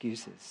his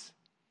excuses.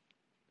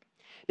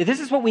 Now,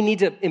 this is what we need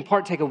to, in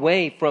part, take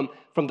away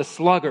from the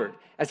sluggard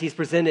as he's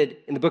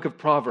presented in the book of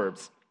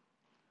Proverbs.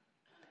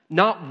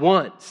 Not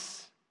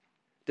once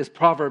does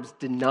Proverbs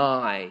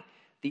deny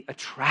the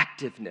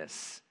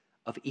attractiveness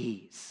of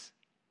ease.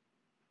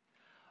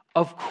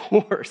 Of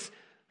course,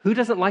 who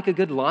doesn't like a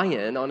good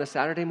lie-in on a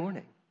Saturday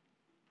morning,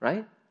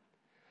 right?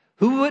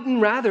 Who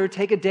wouldn't rather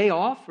take a day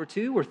off or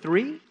 2 or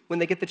 3 when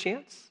they get the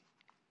chance?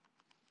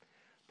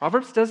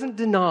 Proverbs doesn't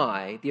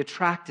deny the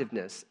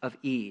attractiveness of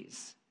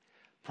ease.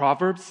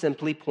 Proverbs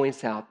simply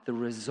points out the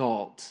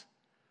result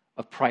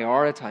of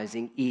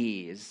prioritizing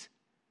ease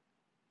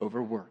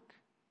over work.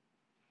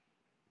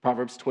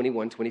 Proverbs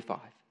 21:25.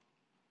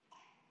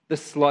 The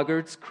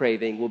sluggard's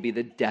craving will be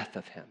the death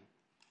of him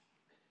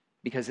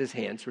because his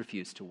hands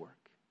refuse to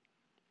work.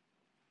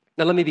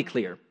 Now, let me be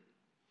clear.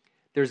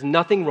 There's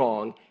nothing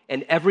wrong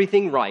and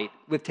everything right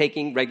with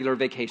taking regular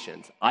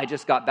vacations. I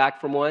just got back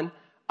from one.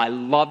 I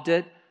loved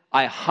it.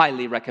 I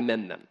highly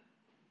recommend them.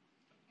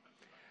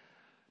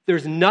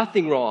 There's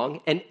nothing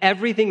wrong and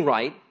everything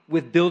right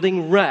with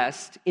building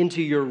rest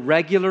into your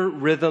regular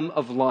rhythm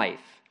of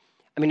life.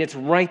 I mean, it's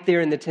right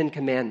there in the Ten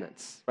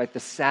Commandments, right? The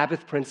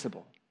Sabbath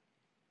principle.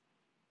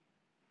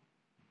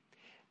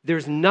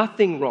 There's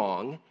nothing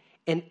wrong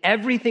and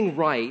everything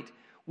right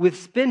with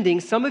spending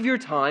some of your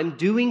time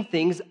doing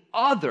things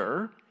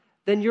other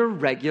than your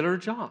regular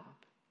job.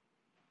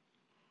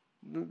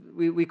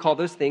 We call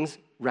those things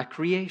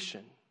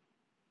recreation.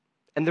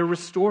 And they're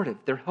restorative.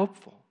 They're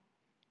helpful.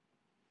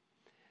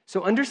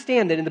 So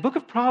understand that in the book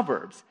of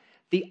Proverbs,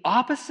 the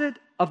opposite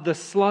of the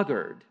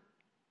sluggard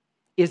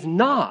is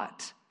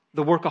not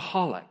the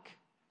workaholic.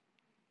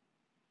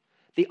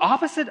 The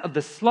opposite of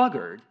the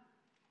sluggard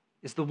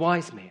is the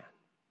wise man.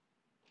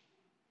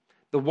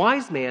 The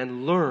wise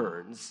man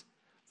learns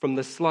from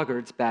the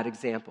sluggard's bad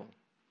example.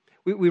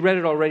 We read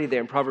it already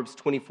there in Proverbs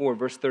 24,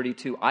 verse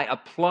 32. I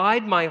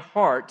applied my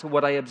heart to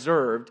what I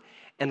observed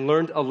and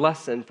learned a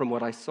lesson from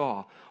what I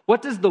saw.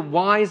 What does the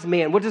wise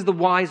man, what does the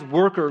wise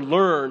worker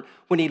learn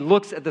when he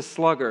looks at the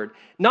sluggard?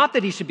 Not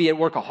that he should be a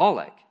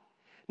workaholic.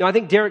 No, I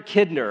think Derek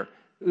Kidner,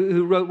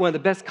 who wrote one of the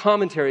best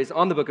commentaries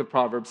on the book of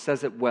Proverbs,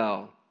 says it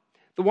well.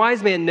 The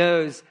wise man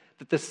knows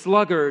that the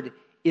sluggard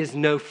is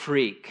no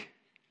freak,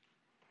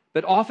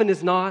 but often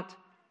is not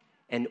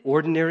an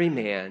ordinary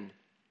man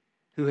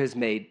who has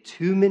made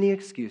too many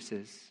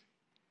excuses,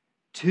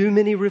 too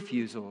many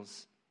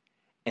refusals,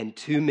 and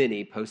too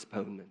many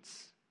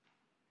postponements.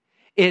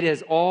 It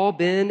has all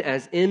been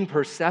as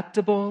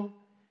imperceptible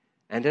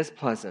and as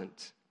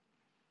pleasant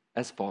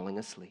as falling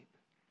asleep.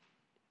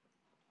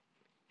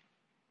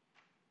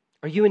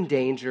 Are you in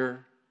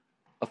danger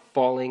of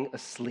falling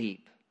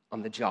asleep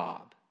on the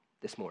job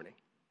this morning?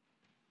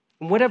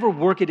 And whatever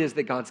work it is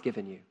that God's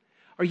given you,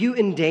 are you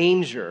in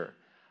danger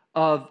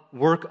of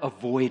work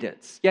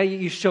avoidance? Yeah,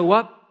 you show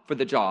up for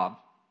the job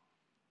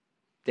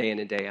day in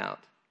and day out,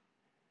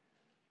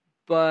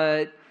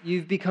 but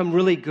you've become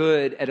really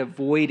good at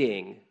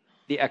avoiding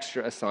the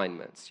extra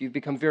assignments. You've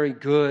become very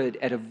good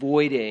at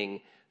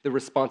avoiding the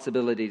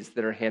responsibilities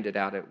that are handed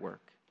out at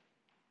work.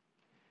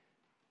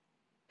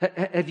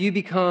 Have you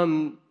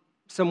become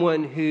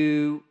someone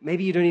who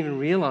maybe you don't even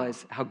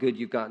realize how good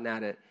you've gotten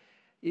at it?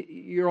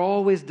 You're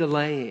always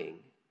delaying.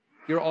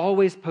 You're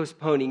always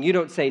postponing. You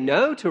don't say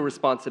no to a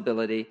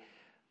responsibility,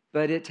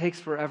 but it takes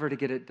forever to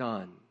get it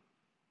done.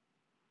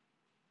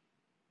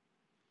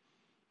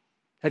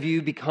 Have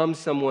you become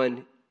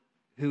someone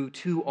who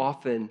too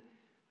often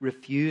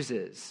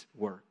refuses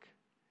work?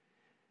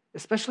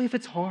 Especially if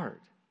it's hard.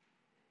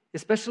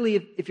 Especially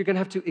if you're going to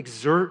have to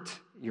exert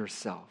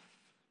yourself.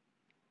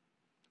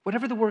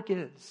 Whatever the work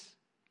is.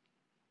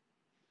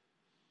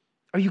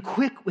 Are you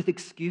quick with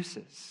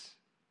excuses?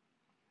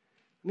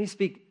 Let me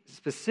speak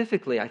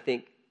specifically, I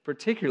think,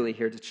 particularly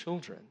here to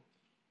children.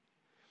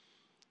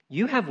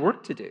 You have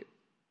work to do,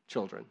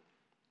 children.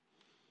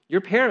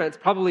 Your parents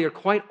probably are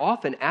quite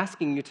often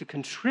asking you to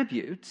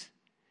contribute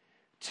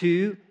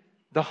to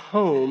the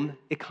home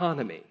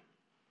economy.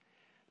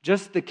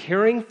 Just the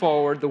carrying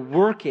forward, the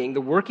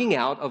working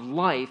out of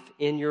life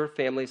in your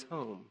family's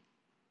home.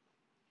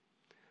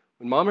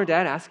 When mom or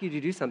dad ask you to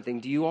do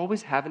something, do you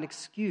always have an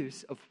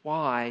excuse of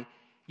why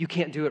you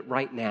can't do it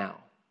right now?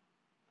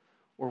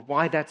 Or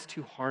why that's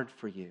too hard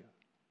for you?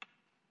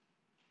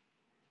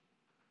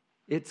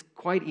 It's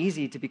quite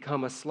easy to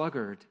become a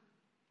sluggard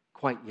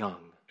quite young.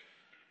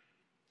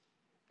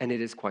 And it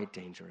is quite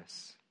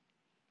dangerous.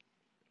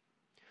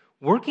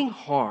 Working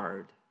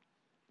hard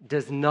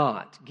does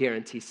not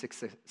guarantee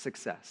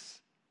success.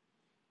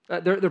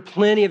 There are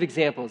plenty of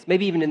examples,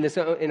 maybe even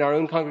in our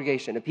own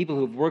congregation, of people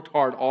who have worked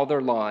hard all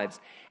their lives,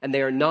 and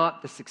they are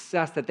not the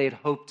success that they had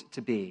hoped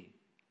to be.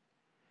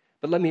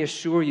 But let me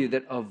assure you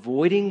that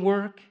avoiding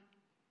work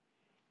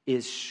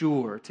is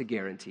sure to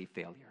guarantee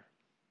failure.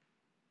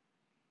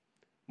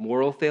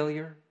 Moral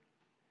failure,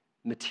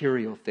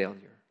 material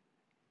failure,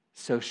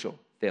 social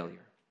failure.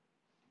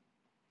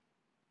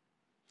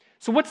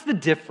 So what's the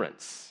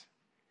difference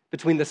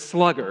between the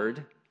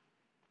sluggard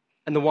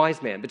and the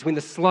wise man, between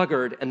the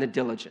sluggard and the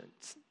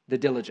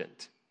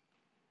diligent?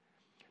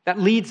 That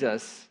leads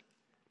us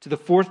to the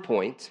fourth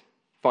point,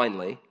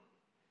 finally.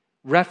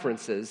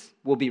 References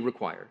will be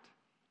required.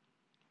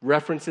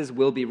 References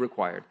will be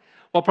required.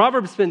 While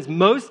Proverbs spends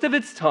most of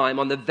its time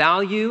on the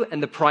value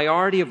and the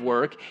priority of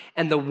work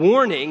and the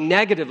warning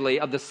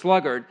negatively of the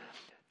sluggard,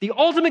 the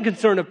ultimate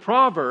concern of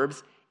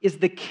Proverbs is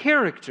the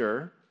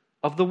character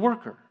of the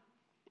worker.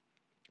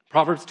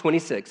 Proverbs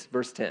 26,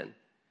 verse 10.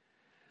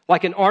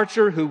 Like an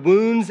archer who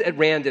wounds at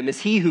random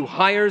is he who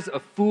hires a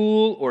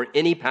fool or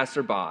any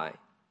passerby.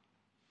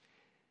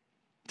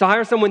 To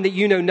hire someone that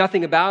you know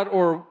nothing about,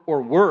 or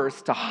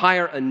worse, to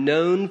hire a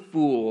known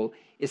fool,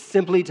 is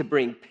simply to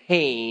bring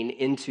pain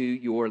into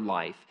your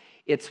life.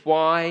 It's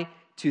why,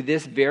 to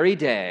this very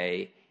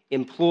day,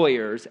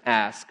 employers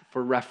ask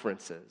for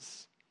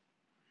references.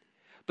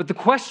 But the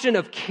question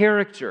of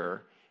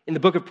character in the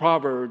book of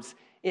Proverbs,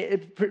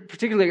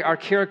 particularly our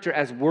character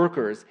as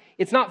workers,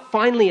 it's not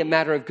finally a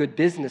matter of good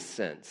business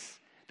sense.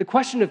 The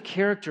question of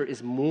character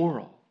is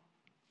moral.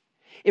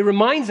 It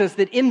reminds us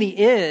that in the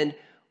end,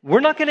 we're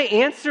not going to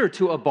answer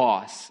to a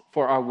boss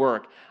for our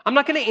work. I'm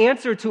not going to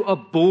answer to a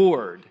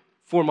board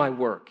for my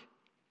work.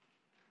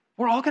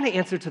 We're all going to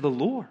answer to the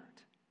Lord,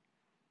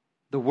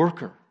 the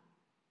worker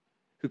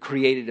who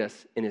created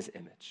us in his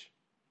image.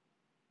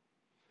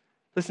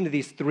 Listen to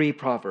these 3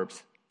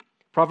 Proverbs.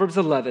 Proverbs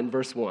 11,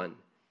 verse 1.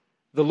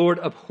 The Lord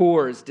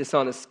abhors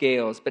dishonest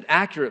scales, but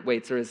accurate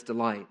weights are his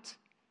delight.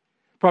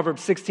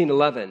 Proverbs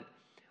 16:11.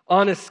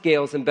 Honest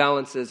scales and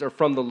balances are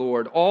from the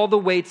Lord. All the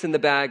weights in the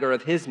bag are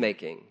of his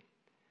making.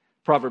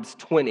 Proverbs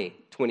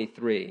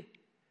 20:23.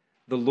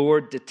 The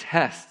Lord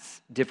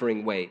detests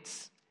differing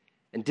weights,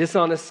 and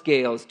dishonest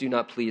scales do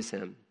not please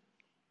him.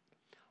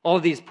 All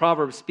of these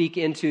proverbs speak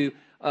into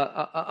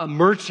a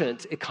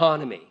merchant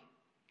economy.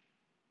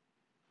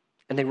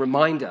 And they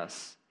remind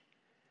us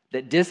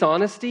that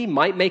dishonesty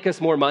might make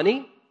us more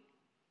money,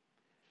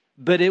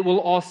 but it will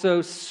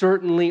also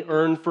certainly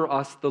earn for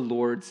us the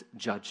Lord's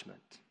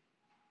judgment.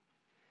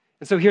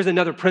 And so here's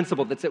another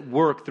principle that's at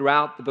work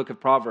throughout the book of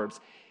Proverbs.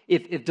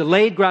 If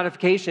delayed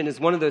gratification is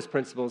one of those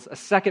principles, a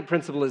second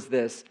principle is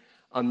this: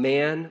 a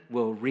man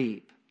will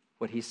reap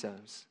what he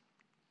sows.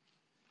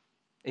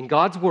 In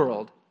God's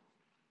world,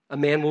 a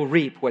man will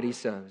reap what he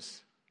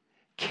sows.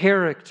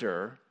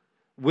 Character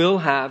will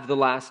have the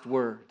last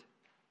word.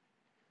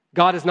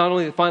 God is not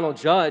only the final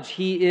judge,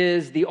 he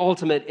is the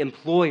ultimate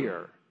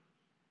employer,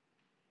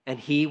 and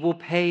he will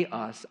pay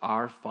us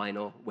our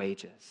final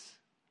wages.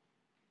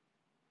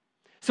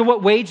 So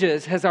what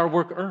wages has our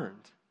work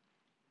earned?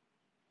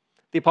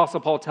 The Apostle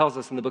Paul tells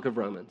us in the book of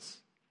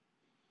Romans,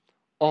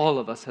 all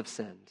of us have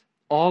sinned.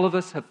 All of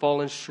us have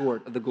fallen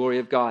short of the glory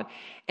of God.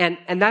 And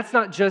that's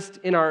not just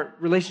in our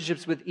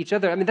relationships with each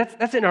other. I mean,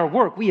 that's in our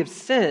work. We have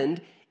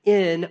sinned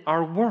in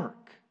our work.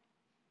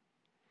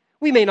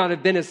 We may not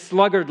have been as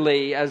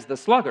sluggardly as the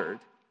sluggard,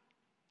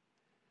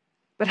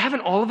 but haven't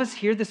all of us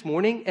here this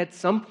morning at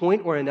some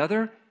point or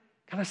another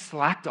kind of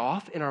slacked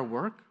off in our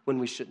work when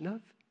we shouldn't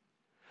have?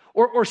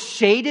 Or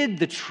shaded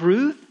the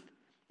truth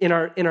in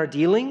our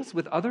dealings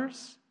with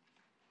others?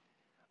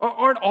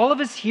 Aren't all of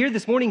us here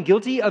this morning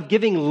guilty of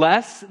giving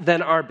less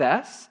than our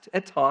best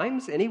at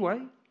times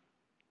anyway?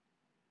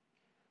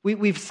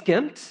 We've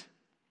skimped.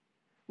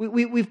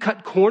 We've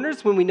cut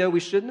corners when we know we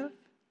shouldn't have.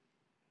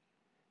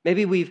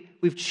 Maybe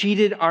we've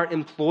cheated our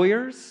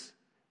employers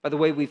by the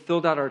way we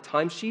filled out our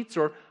timesheets,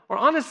 or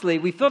honestly,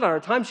 we filled out our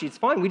timesheets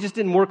fine. We just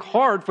didn't work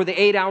hard for the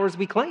 8 hours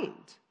we claimed.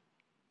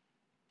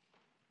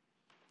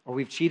 Or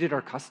we've cheated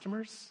our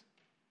customers.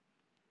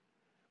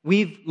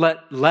 We've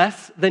let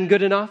less than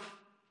good enough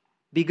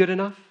be good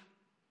enough.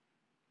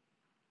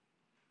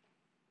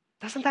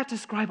 Doesn't that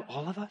describe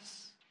all of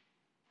us?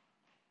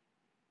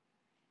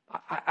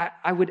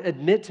 I would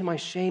admit to my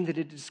shame that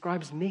it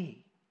describes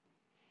me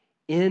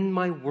in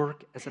my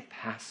work as a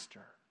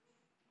pastor.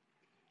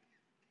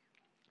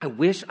 I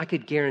wish I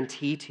could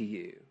guarantee to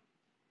you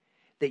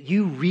that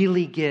you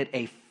really get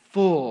a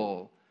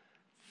full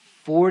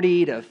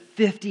 40 to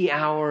 50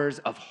 hours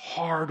of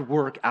hard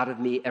work out of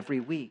me every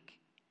week.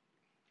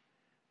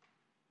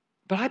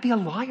 But I'd be a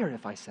liar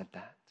if I said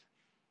that.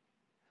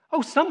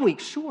 Oh, some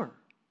weeks, sure.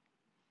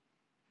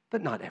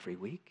 But not every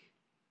week.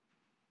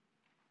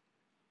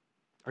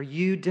 Are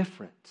you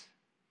different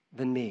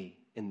than me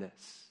in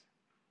this?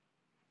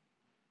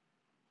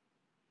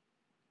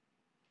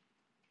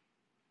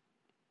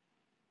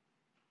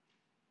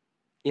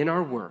 In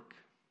our work,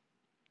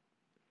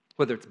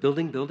 whether it's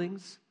building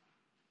buildings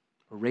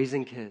or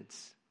raising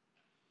kids,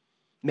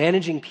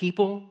 managing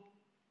people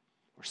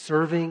or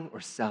serving or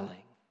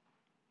selling,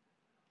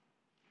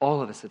 all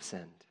of us have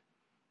sinned.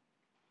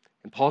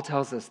 And Paul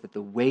tells us that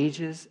the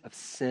wages of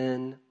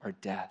sin are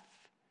death.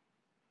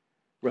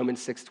 Romans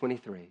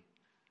 6:23.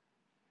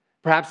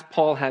 Perhaps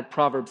Paul had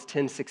Proverbs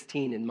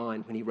 10:16 in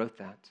mind when he wrote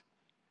that.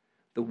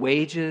 The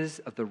wages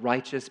of the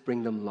righteous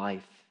bring them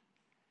life,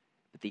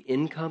 but the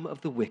income of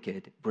the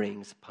wicked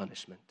brings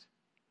punishment.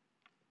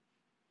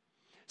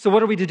 So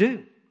what are we to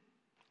do?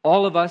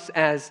 All of us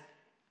as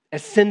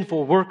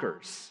sinful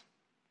workers.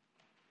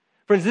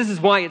 Friends, this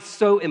is why it's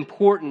so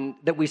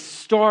important that we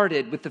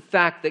started with the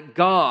fact that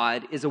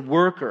God is a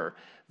worker.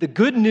 The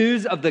good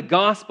news of the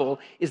gospel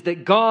is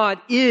that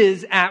God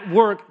is at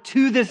work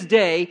to this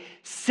day,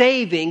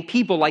 saving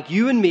people like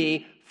you and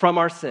me from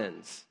our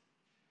sins.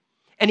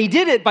 And he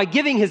did it by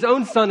giving his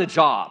own son a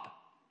job.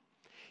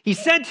 He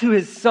said to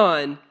his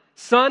son,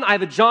 "Son, I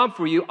have a job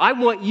for you. I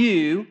want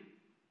you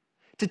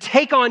to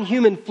take on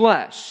human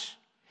flesh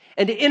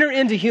and to enter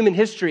into human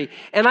history.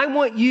 And I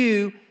want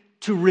you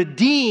to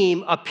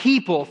redeem a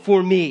people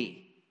for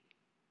me."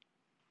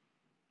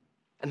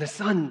 And the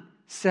son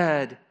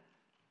said,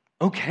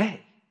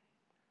 "Okay,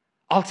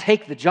 I'll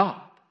take the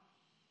job."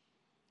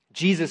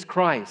 Jesus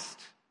Christ,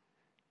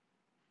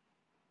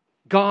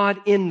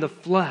 God in the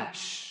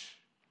flesh,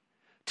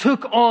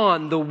 took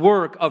on the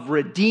work of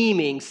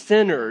redeeming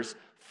sinners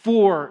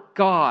for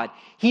God.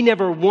 He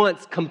never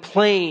once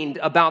complained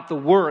about the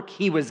work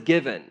he was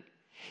given.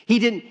 He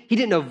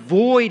didn't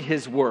avoid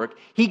his work.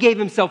 He gave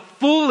himself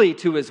fully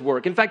to his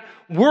work. In fact,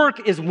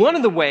 work is one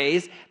of the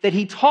ways that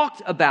he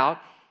talked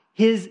about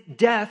his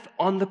death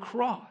on the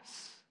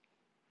cross.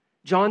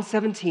 John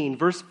 17,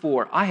 verse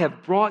 4, I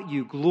have brought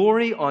you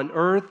glory on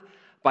earth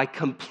by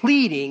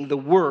completing the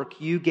work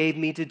you gave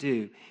me to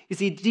do. You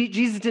see,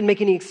 Jesus didn't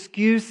make any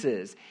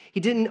excuses. He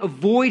didn't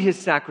avoid his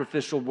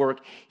sacrificial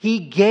work. He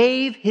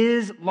gave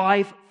his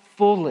life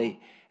fully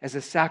as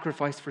a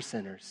sacrifice for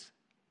sinners.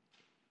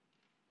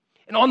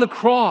 And on the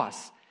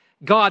cross,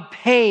 God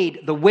paid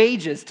the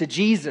wages to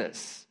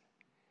Jesus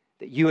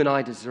that you and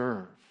I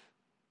deserve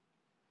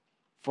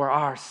for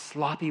our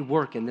sloppy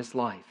work in this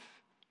life.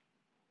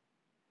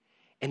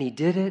 And he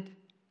did it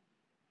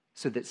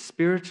so that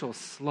spiritual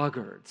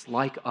sluggards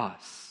like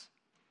us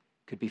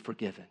could be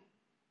forgiven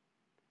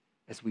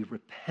as we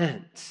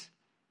repent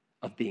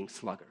of being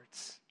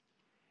sluggards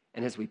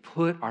and as we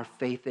put our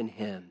faith in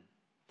him.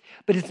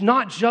 But it's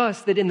not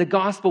just that in the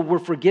gospel we're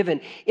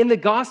forgiven. In the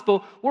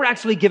gospel, we're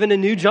actually given a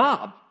new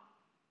job,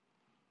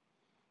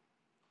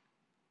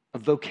 a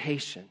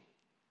vocation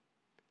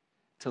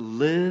to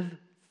live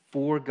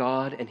for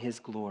God and his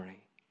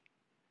glory,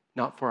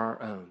 not for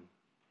our own.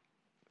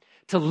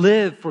 To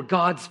live for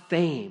God's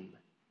fame,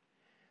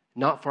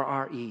 not for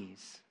our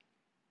ease.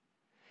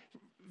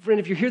 Friend,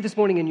 if you're here this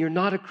morning and you're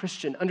not a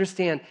Christian,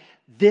 understand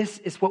this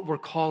is what we're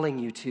calling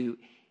you to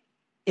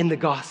in the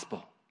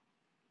gospel.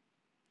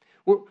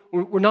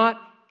 We're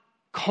not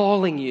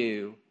calling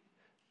you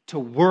to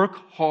work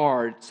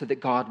hard so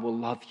that God will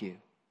love you.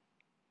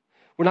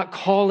 We're not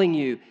calling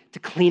you to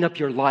clean up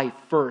your life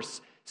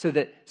first so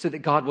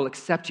that God will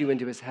accept you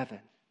into his heaven.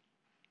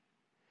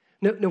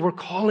 No, we're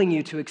calling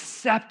you to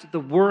accept the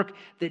work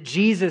that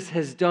Jesus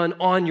has done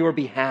on your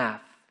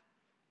behalf.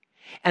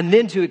 And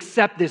then to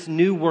accept this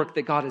new work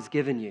that God has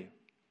given you.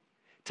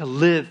 To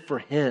live for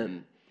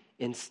him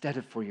instead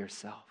of for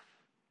yourself.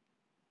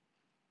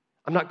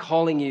 I'm not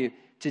calling you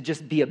to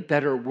just be a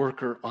better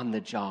worker on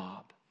the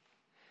job.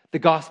 The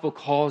gospel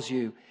calls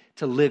you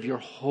to live your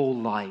whole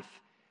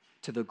life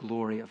to the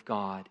glory of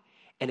God.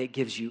 And it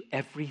gives you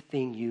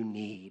everything you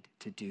need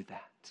to do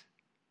that.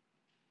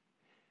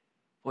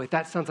 Well, if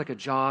that sounds like a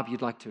job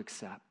you'd like to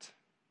accept,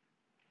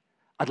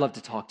 I'd love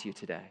to talk to you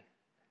today.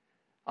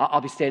 I'll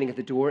be standing at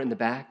the door in the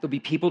back. There'll be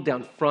people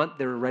down front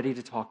that are ready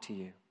to talk to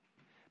you.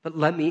 But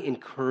let me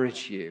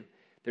encourage you,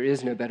 there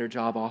is no better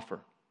job offer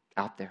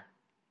out there.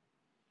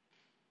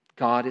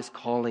 God is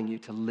calling you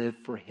to live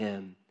for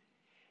him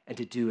and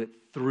to do it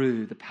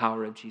through the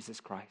power of Jesus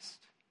Christ.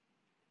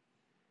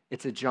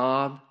 It's a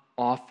job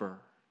offer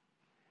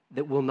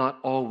that will not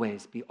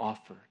always be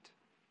offered.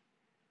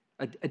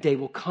 A day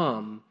will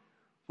come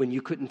when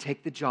you couldn't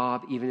take the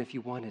job even if you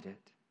wanted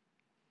it.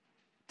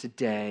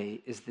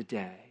 Today is the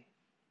day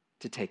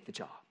to take the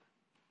job.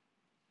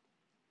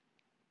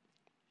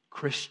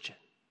 Christian,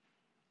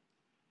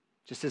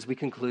 just as we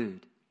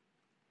conclude,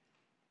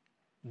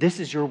 this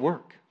is your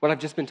work, what I've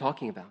just been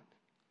talking about.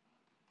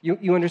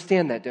 You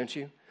understand that, don't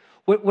you?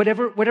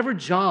 Whatever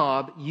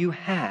job you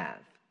have,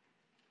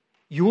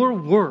 your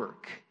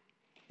work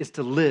is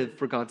to live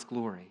for God's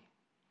glory.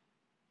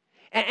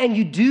 And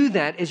you do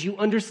that as you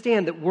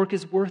understand that work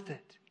is worth it.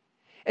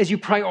 As you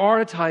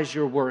prioritize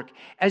your work,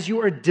 as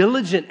you are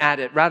diligent at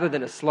it rather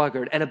than a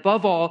sluggard, and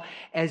above all,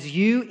 as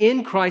you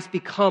in Christ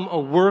become a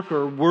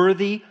worker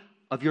worthy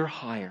of your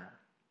hire.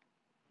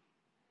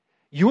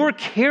 Your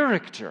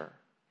character,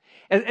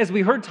 as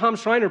we heard Tom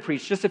Schreiner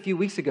preach just a few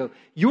weeks ago,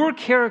 your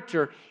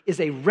character is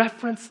a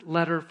reference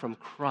letter from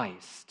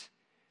Christ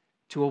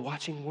to a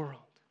watching world.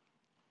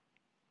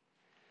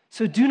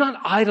 So do not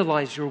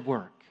idolize your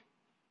work,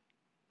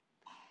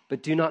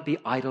 but do not be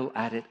idle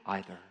at it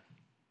either.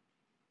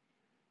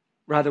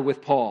 Rather,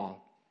 with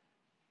Paul,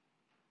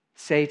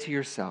 say to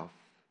yourself,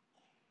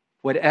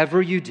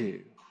 whatever you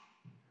do,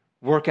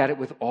 work at it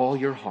with all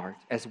your heart,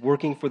 as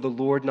working for the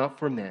Lord, not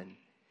for men,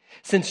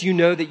 since you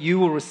know that you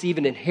will receive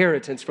an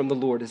inheritance from the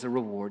Lord as a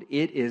reward.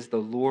 It is the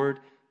Lord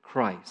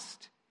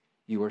Christ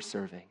you are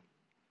serving.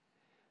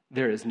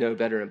 There is no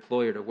better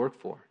employer to work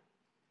for.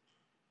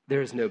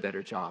 There is no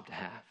better job to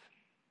have.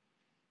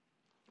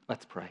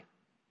 Let's pray.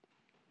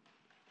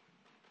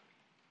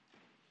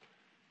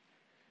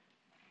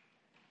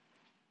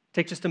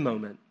 Take just a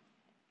moment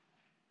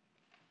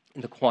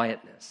in the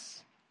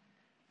quietness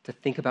to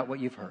think about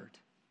what you've heard.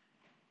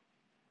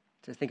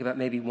 To think about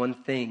maybe one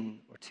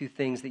thing or two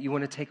things that you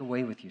want to take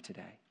away with you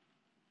today.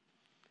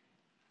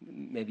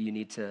 Maybe you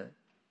need to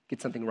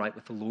get something right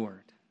with the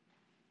Lord.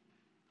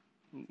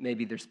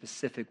 Maybe there's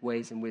specific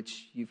ways in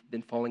which you've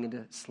been falling into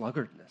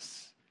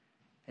sluggardness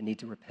and need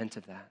to repent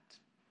of that.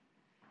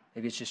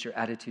 Maybe it's just your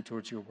attitude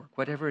towards your work.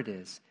 Whatever it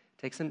is,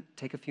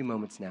 take a few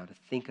moments now to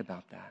think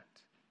about that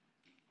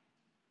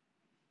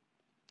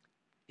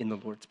in the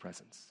Lord's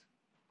presence.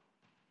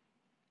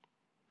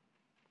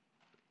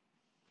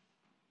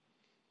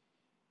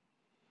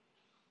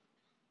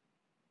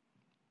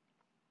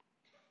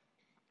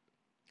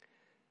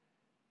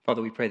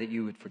 Father, we pray that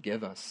you would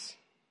forgive us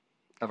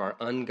of our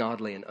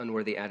ungodly and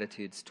unworthy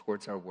attitudes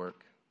towards our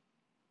work.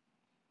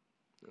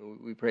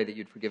 We pray that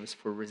you'd forgive us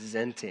for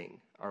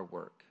resenting our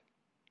work.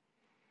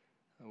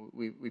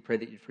 We pray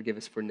that you'd forgive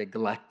us for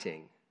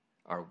neglecting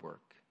our work.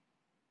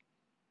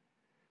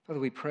 Father,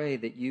 we pray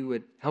that you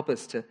would help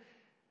us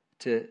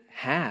to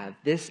have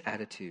this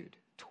attitude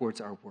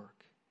towards our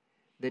work,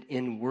 that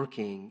in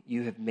working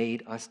you have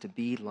made us to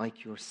be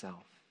like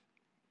yourself.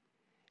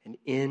 And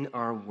in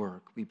our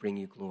work, we bring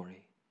you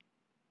glory.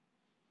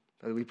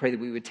 Father, we pray that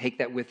we would take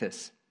that with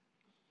us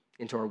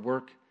into our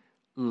work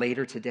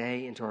later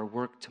today, into our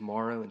work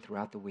tomorrow, and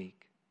throughout the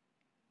week.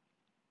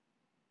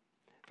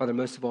 Father,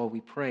 most of all,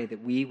 we pray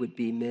that we would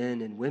be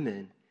men and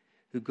women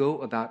who go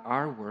about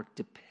our work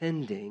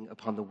depending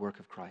upon the work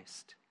of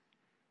Christ,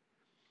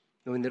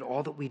 knowing that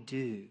all that we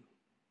do,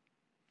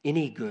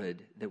 any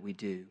good that we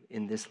do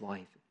in this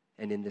life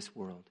and in this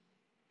world,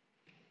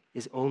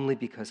 is only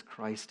because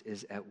Christ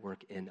is at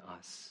work in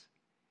us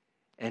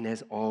and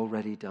has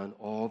already done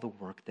all the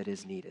work that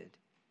is needed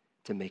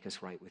to make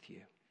us right with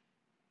you.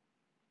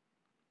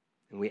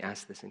 And we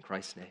ask this in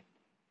Christ's name.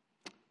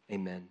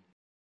 Amen.